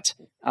done that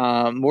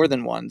more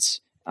than once.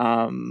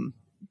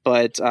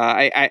 But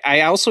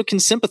I also can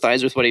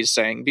sympathize with what he's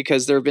saying,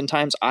 because there have been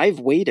times I've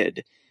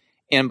waited,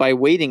 and by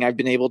waiting, I've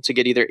been able to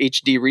get either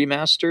HD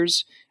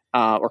remasters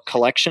or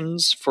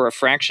collections for a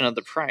fraction of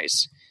the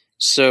price.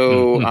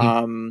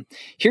 So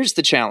here's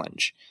the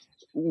challenge.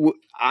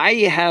 I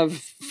have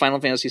Final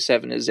Fantasy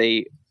VII as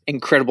a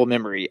incredible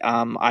memory.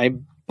 I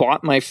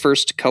bought my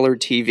first color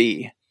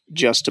TV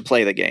just to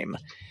play the game.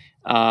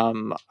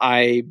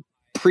 I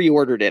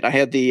pre-ordered it. I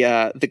had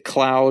the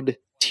Cloud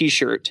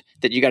T-shirt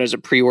that you got as a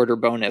pre-order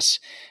bonus.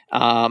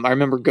 I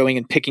remember going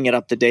and picking it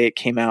up the day it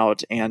came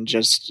out and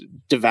just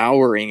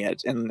devouring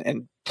it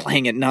and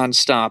playing it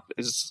nonstop.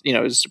 As it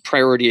was a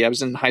priority. I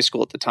was in high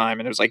school at the time,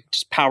 and it was like,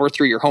 just power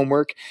through your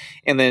homework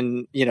and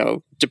then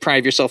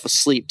deprive yourself of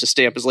sleep to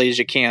stay up as late as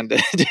you can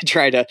to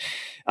try to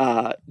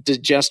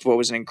digest what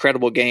was an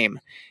incredible game.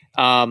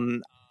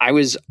 I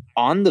was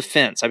on the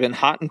fence. I've been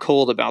hot and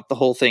cold about the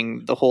whole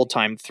thing the whole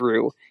time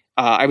through.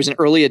 I was an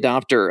early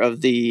adopter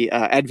of the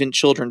Advent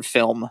Children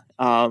film.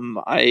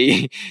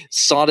 I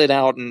sought it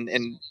out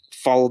and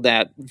followed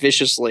that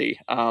viciously.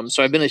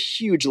 So I've been a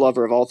huge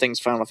lover of all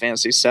things Final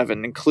Fantasy VII,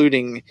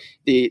 including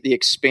the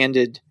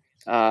expanded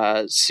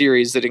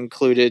series that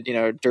included,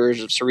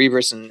 Dirge of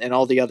Cerberus and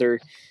all the other.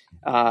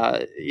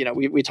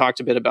 We talked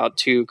a bit about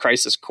 2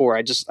 Crisis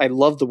Core. I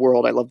love the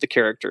world. I love the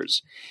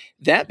characters.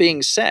 That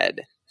being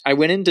said, I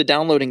went into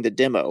downloading the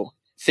demo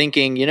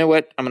thinking, you know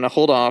what, I'm going to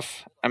hold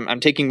off.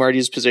 I'm taking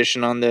Marty's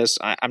position on this.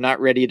 I'm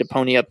not ready to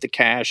pony up the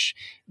cash,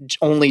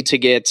 only to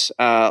get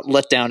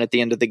let down at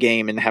the end of the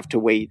game and have to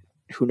wait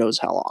who knows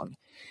how long.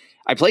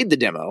 I played the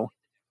demo,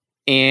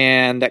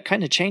 and that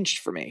kind of changed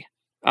for me.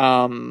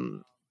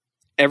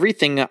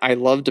 Everything I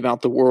loved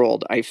about the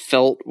world, I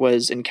felt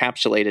was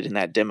encapsulated in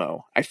that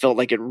demo. I felt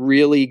like it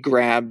really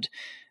grabbed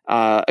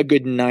a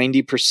good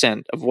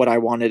 90% of what I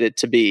wanted it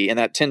to be. And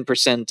that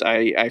 10%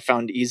 I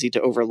found easy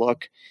to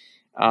overlook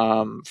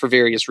for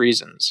various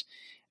reasons.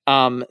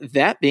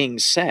 That being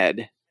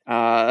said,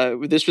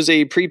 this was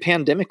a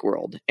pre-pandemic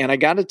world. And I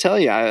got to tell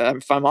you,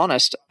 if I'm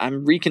honest,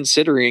 I'm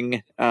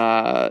reconsidering,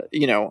 how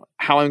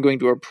I'm going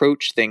to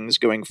approach things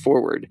going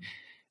forward.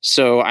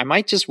 So I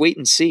might just wait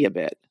and see a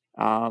bit.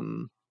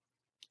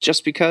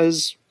 Just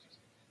because,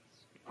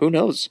 who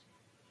knows?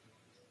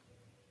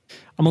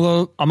 I'm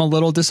a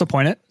little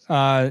disappointed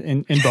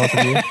in both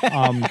of you.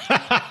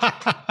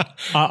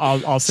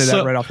 I'll say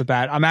that right off the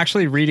bat. I'm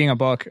actually reading a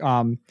book,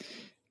 Final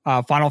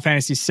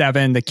Fantasy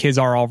VII. The Kids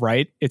Are All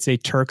Right. It's a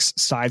Turk's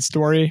side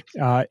story,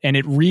 and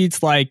it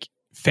reads like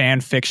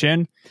fan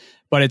fiction,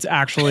 but it's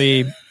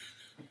actually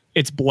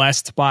it's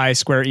blessed by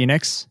Square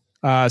Enix,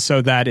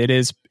 so that it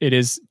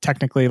is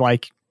technically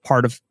like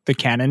part of the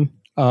canon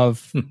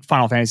of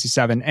Final Fantasy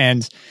VII,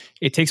 and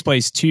it takes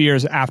place 2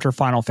 years after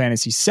Final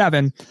Fantasy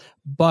VII,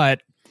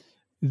 but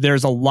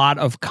there's a lot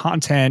of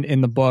content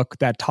in the book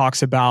that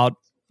talks about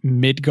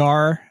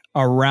Midgar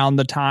around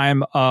the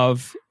time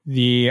of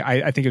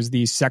I think it was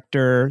the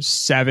Sector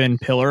 7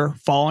 pillar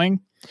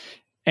falling.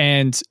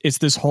 And it's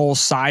this whole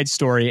side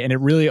story, and it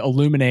really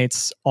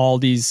illuminates all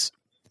these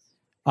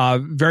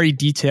very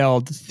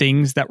detailed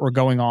things that were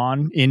going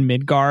on in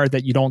Midgar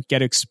that you don't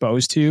get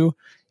exposed to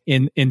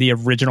in the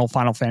original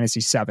Final Fantasy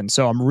VII.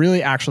 So I'm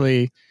really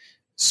actually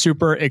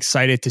super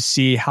excited to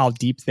see how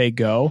deep they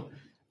go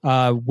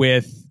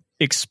with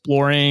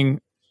exploring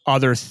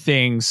other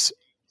things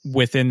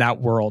within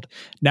that world.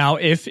 Now,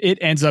 if it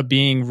ends up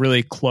being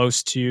really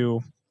close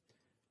to,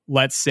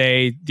 let's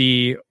say,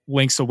 the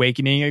Link's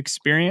Awakening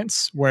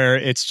experience, where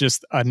it's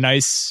just a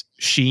nice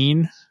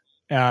sheen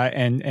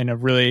and a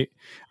really,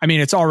 I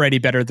mean, it's already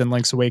better than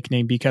Link's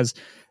Awakening because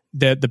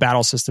the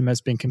battle system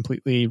has been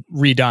completely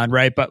redone,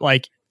 right? But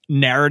like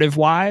narrative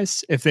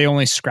wise, if they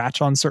only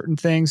scratch on certain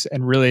things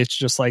and really it's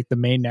just like the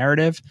main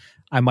narrative,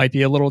 I might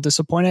be a little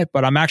disappointed,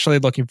 but I'm actually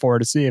looking forward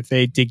to see if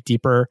they dig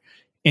deeper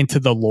into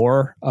the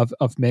lore of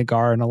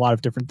Midgar and a lot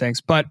of different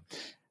things. But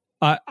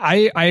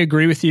I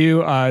agree with you.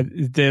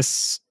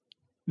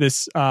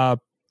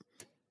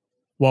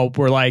 Well,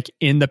 we're like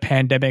in the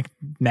pandemic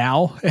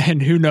now,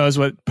 and who knows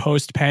what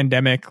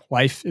post-pandemic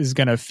life is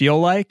going to feel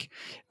like,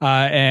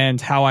 and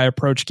how I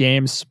approach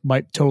games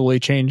might totally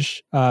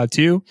change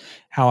too.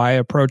 How I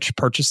approach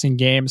purchasing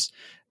games.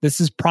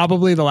 This is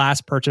probably the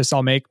last purchase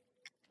I'll make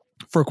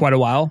for quite a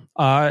while,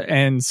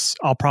 and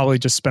I'll probably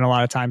just spend a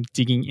lot of time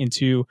digging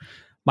into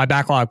my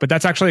backlog. But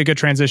that's actually a good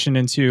transition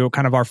into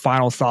kind of our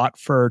final thought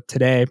for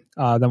today.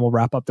 Then we'll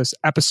wrap up this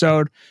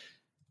episode.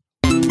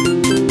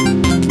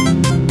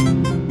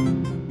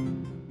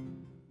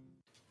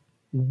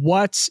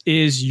 What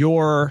is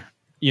your,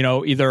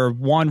 either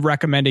one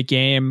recommended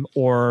game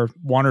or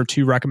one or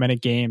two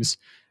recommended games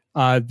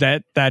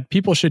that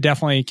people should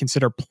definitely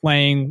consider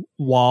playing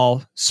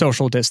while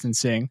social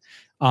distancing?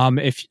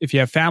 If you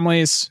have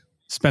families,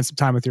 spend some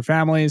time with your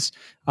families.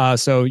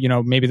 So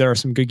maybe there are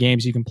some good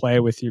games you can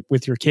play with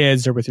your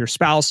kids or with your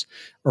spouse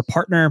or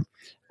partner.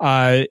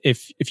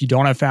 If you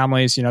don't have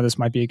families, this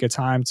might be a good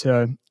time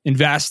to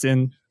invest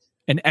in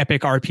an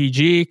epic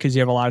RPG because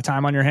you have a lot of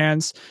time on your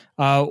hands.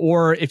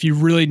 Or if you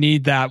really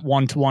need that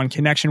one-to-one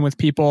connection with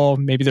people,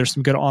 maybe there's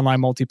some good online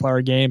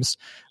multiplayer games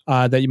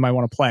that you might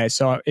want to play.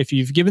 So if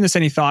you've given this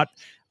any thought,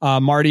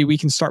 Marty, we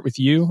can start with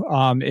you.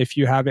 If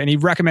you have any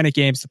recommended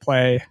games to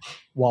play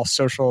while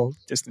social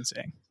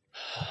distancing.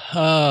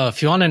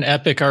 If you want an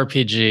epic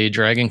RPG,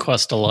 Dragon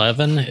Quest XI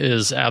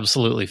is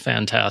absolutely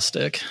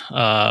fantastic,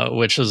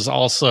 which is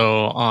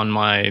also on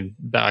my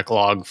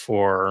backlog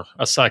for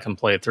a second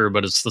playthrough,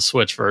 but it's the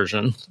Switch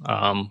version,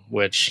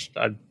 which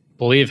I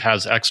believe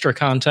has extra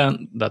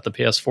content that the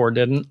PS4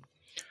 didn't.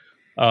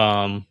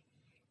 But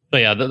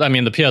yeah, the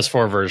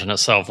PS4 version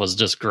itself was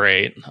just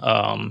great.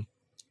 I'm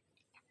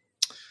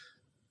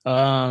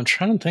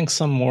trying to think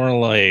some more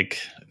like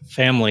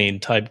family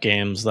type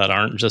games that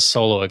aren't just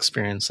solo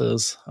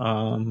experiences.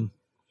 I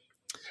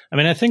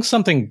think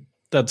something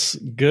that's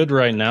good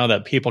right now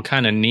that people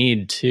kind of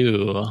need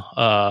too,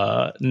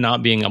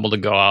 not being able to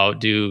go out,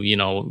 do,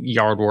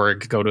 yard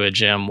work, go to a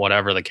gym,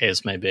 whatever the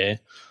case may be.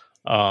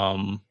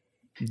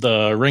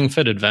 The Ring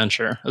Fit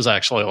Adventure is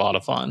actually a lot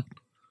of fun.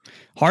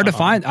 Hard to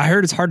find. I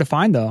heard it's hard to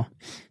find though.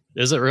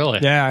 Is it really?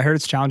 Yeah, I heard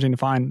it's challenging to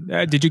find.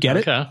 Did you get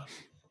it? Okay.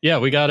 Yeah,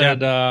 we got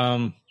it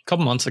a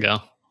couple months ago.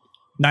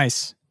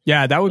 Nice.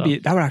 Yeah, that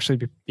would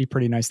actually be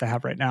pretty nice to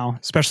have right now,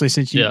 especially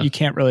since you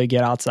can't really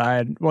get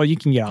outside. Well, you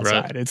can get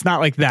outside. Right. It's not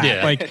like that.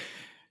 Yeah. Like,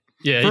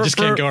 you just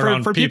can't go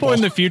around. For people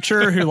in the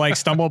future who like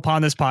stumble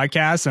upon this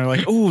podcast and are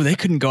like, "Oh, they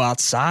couldn't go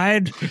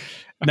outside."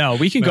 No,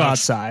 we can go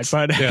outside,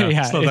 but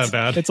it's not that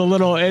bad. It's a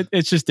little.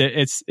 It's just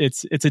it's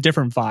a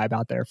different vibe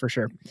out there for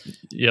sure.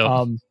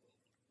 Yeah.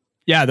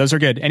 Yeah, those are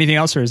good. Anything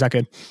else, or is that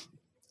good?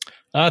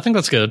 I think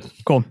that's good.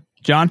 Cool,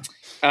 John.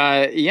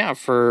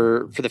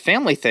 For the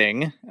family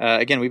thing,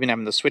 again, we've been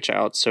having the Switch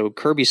out, so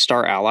Kirby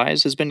Star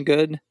Allies has been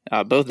good.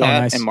 Both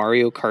that and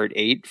Mario Kart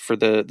 8 for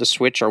the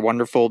Switch are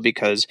wonderful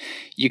because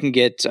you can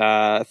get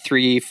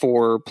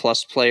 3-4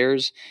 plus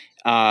players.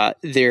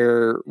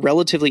 They're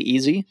relatively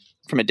easy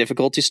from a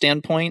difficulty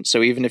standpoint,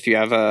 so even if you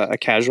have a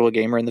casual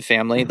gamer in the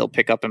family, they'll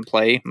pick up and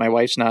play. My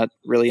wife's not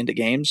really into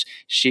games.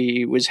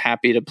 She was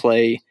happy to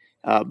play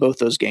both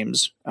those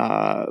games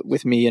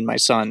with me and my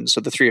son.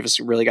 So the three of us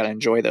really got to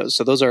enjoy those.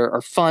 So those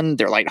are fun.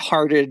 They're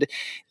lighthearted.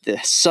 The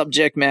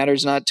subject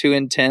matter's not too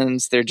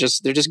intense. They're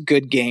just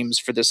good games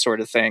for this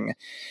sort of thing.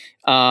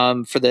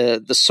 For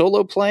the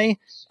solo play,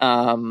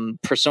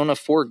 Persona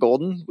 4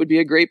 Golden would be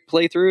a great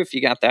playthrough if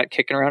you got that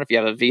kicking around. If you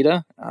have a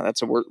Vita,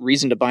 that's a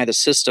reason to buy the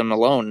system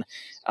alone.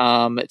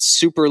 It's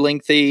super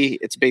lengthy.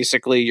 It's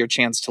basically your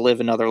chance to live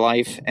another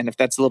life. And if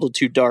that's a little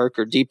too dark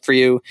or deep for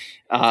you,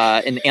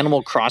 an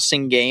Animal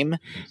Crossing game.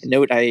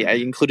 Note, I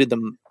included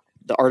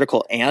the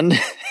article and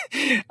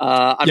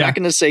I'm not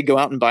going to say go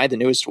out and buy the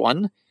newest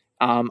one.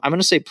 I'm going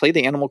to say play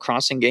the Animal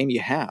Crossing game you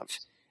have.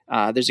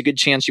 There's a good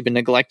chance you've been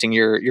neglecting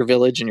your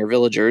village and your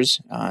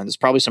villagers. There's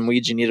probably some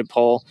weeds you need to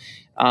pull.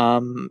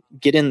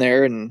 Get in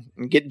there and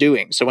get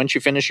doing. So once you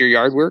finish your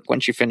yard work,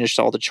 once you finish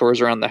all the chores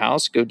around the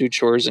house, go do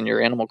chores in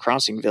your Animal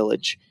Crossing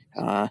village.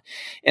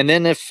 And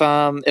then if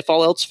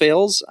all else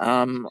fails,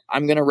 I'm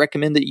going to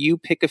recommend that you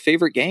pick a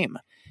favorite game.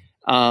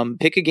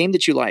 Pick a game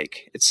that you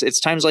like. It's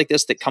times like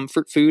this that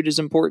comfort food is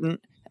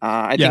important.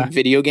 I think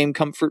video game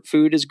comfort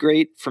food is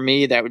great. For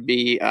me, that would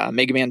be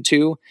Mega Man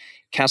 2.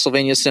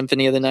 Castlevania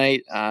Symphony of the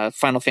Night,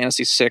 Final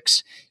Fantasy VI.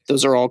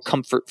 Those are all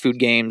comfort food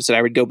games that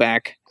I would go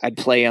back. I'd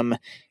play them.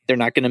 They're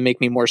not going to make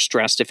me more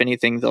stressed. If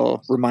anything,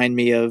 they'll remind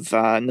me of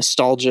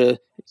nostalgia,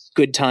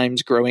 good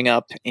times growing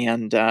up,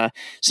 and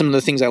some of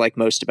the things I like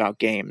most about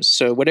games.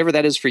 So whatever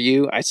that is for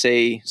you, I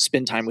say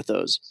spend time with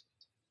those.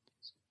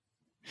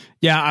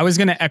 Yeah, I was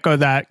going to echo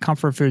that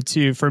comfort food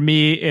too. For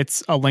me,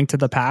 it's A Link to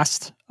the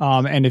Past.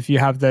 And if you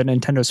have the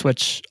Nintendo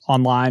Switch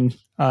online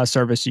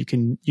service, you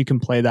can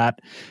play that.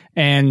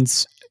 And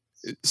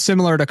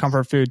similar to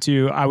comfort food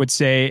too, I would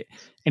say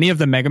any of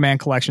the Mega Man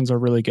collections are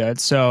really good.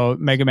 So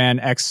Mega Man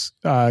X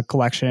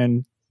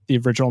collection, the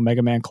original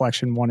Mega Man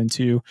collection 1 and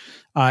 2.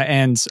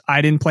 And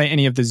I didn't play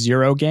any of the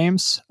Zero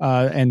games.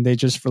 And they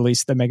just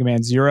released the Mega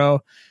Man Zero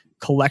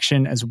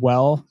collection as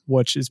well,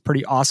 which is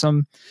pretty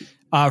awesome.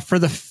 For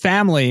the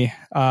family,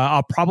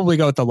 I'll probably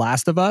go with The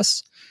Last of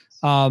Us.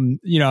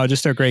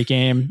 Just a great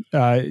game,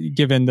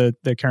 given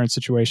the current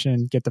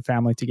situation. Get the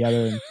family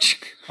together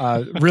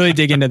and really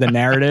dig into the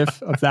narrative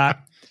of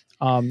that,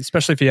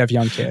 especially if you have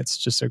young kids.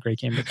 Just a great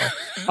game to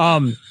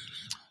play.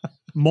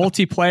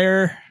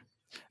 Multiplayer.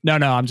 No,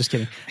 I'm just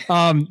kidding.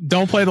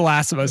 Don't play The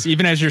Last of Us,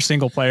 even as your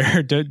single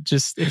player.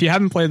 Just if you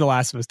haven't played The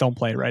Last of Us, don't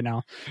play it right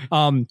now.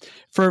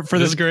 For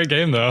this is a great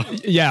game though.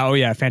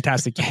 Yeah,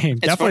 fantastic game.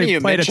 It's Definitely funny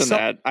you mentioned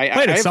that. I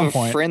have some a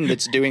point. friend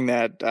that's doing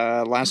that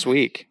last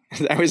week.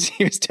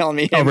 He was telling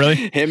me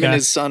him and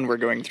his son were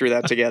going through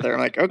that together. I'm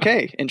like,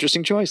 okay,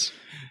 interesting choice.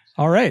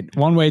 All right.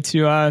 One way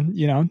to,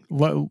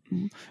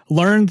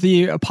 learn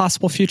the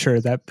possible future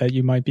that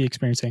you might be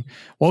experiencing.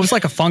 Well, it was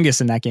like a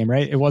fungus in that game,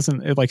 right? It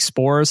wasn't like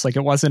spores. Like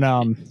it wasn't,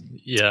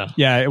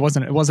 it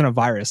wasn't a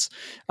virus.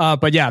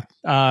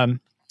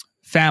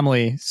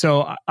 Family.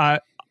 So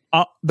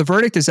the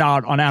verdict is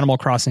out on Animal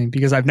Crossing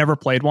because I've never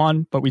played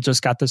one, but we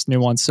just got this new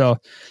one. So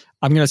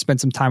I'm going to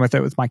spend some time with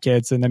it with my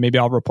kids, and then maybe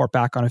I'll report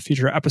back on a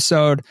future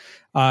episode.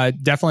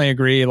 Definitely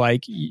agree.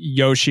 Like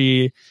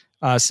Yoshi,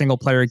 single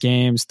player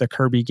games, the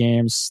Kirby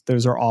games,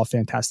 those are all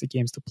fantastic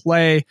games to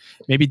play.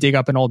 Maybe dig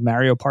up an old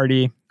Mario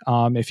Party.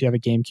 If you have a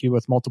GameCube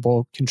with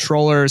multiple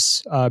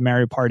controllers,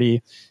 Mario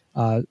Party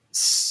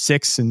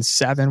 6 and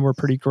 7 were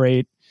pretty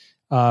great.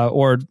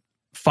 Or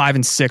 5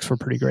 and 6 were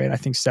pretty great. I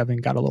think 7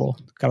 got a little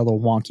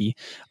wonky.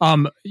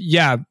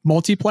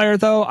 Multiplayer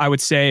though, I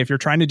would say if you're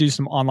trying to do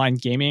some online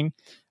gaming,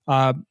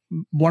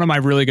 one of my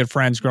really good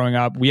friends growing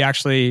up, we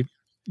actually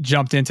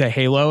jumped into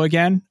Halo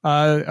again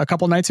a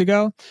couple nights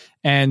ago,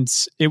 and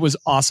it was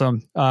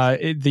awesome.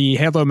 The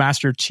Halo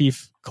Master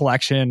Chief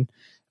Collection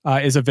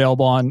is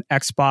available on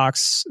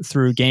Xbox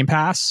through Game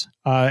Pass,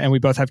 and we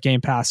both have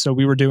Game Pass. So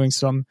we were doing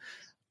some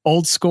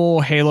old school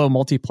Halo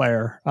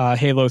multiplayer,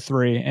 Halo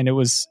 3, and it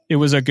was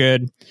a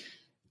good,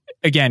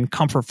 again,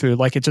 comfort food.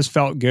 Like it just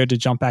felt good to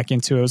jump back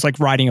into it. It was like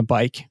riding a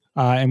bike.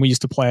 And we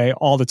used to play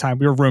all the time.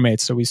 We were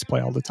roommates, so we used to play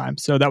all the time.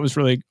 So that was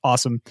really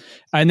awesome.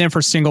 And then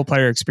for single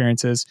player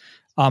experiences,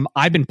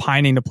 I've been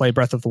pining to play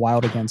Breath of the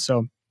Wild again.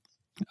 So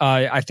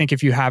I think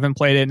if you haven't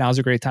played it, now's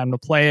a great time to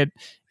play it.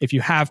 If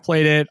you have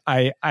played it,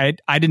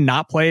 I did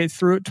not play it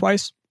through it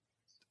twice,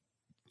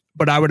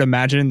 but I would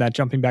imagine that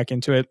jumping back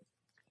into it,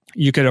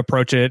 you could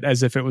approach it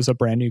as if it was a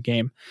brand new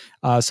game.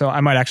 So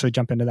I might actually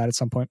jump into that at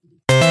some point.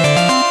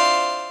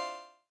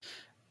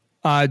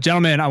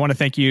 Gentlemen, I want to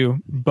thank you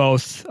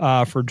both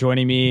for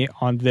joining me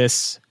on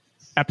this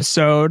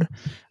episode.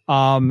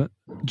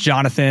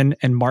 Jonathan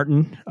and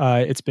Martin,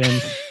 it's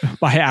been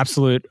my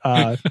absolute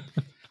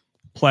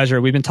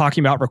pleasure. We've been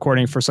talking about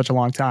recording for such a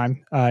long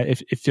time.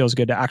 It feels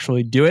good to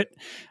actually do it.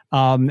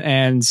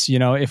 And,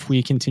 if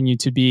we continue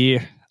to be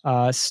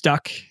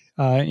stuck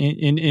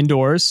in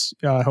indoors,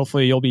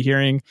 hopefully you'll be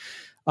hearing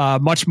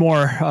much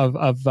more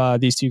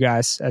of these two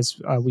guys as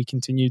we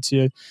continue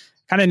to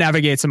kind of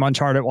navigate some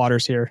uncharted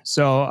waters here.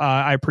 So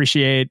I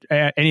appreciate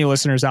any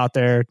listeners out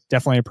there.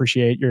 Definitely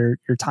appreciate your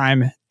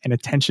time and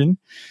attention.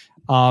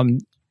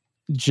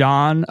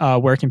 John,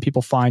 where can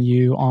people find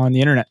you on the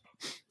internet?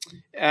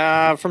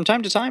 From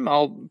time to time,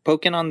 I'll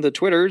poke in on the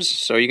Twitters,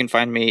 so you can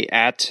find me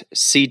at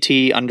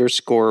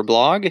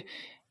CT_blog.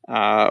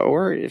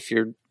 Or if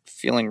you're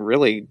feeling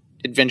really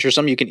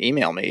adventuresome, you can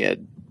email me at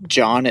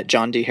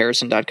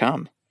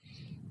john@johndharrison.com.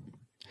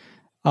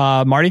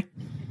 Marty?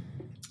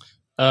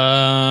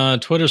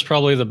 Twitter's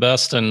probably the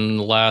best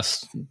and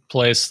last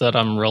place that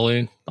I'm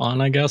really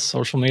on, I guess,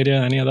 social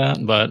media, any of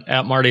that, but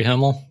at Marty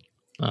Himmel.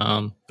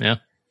 Yeah.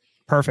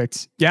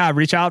 Perfect. Yeah.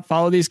 Reach out,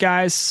 follow these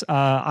guys.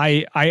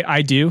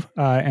 I do,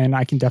 and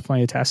I can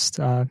definitely attest,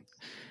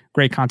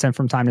 great content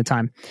from time to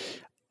time.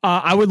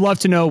 I would love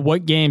to know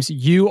what games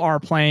you are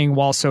playing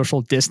while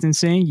social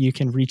distancing. You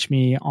can reach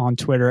me on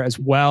Twitter as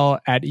well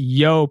at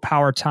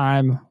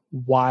YoPowerTime,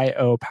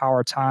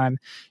 YoPowerTime.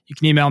 You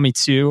can email me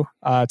too,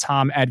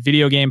 Tom at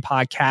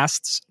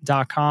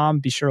videogamepodcasts.com.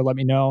 Be sure to let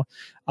me know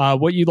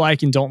what you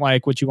like and don't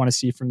like, what you want to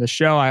see from the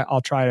show.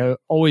 I'll try to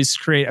always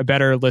create a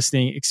better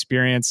listening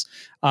experience.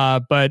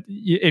 But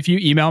if you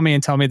email me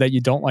and tell me that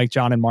you don't like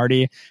John and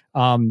Marty,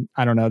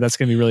 I don't know, that's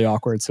going to be really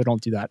awkward. So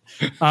don't do that.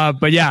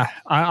 But yeah,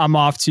 I'm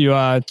off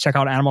to check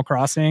out Animal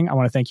Crossing. I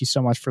want to thank you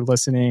so much for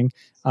listening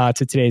to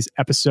today's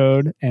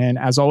episode. And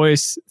as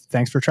always,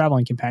 thanks for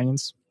traveling,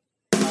 companions.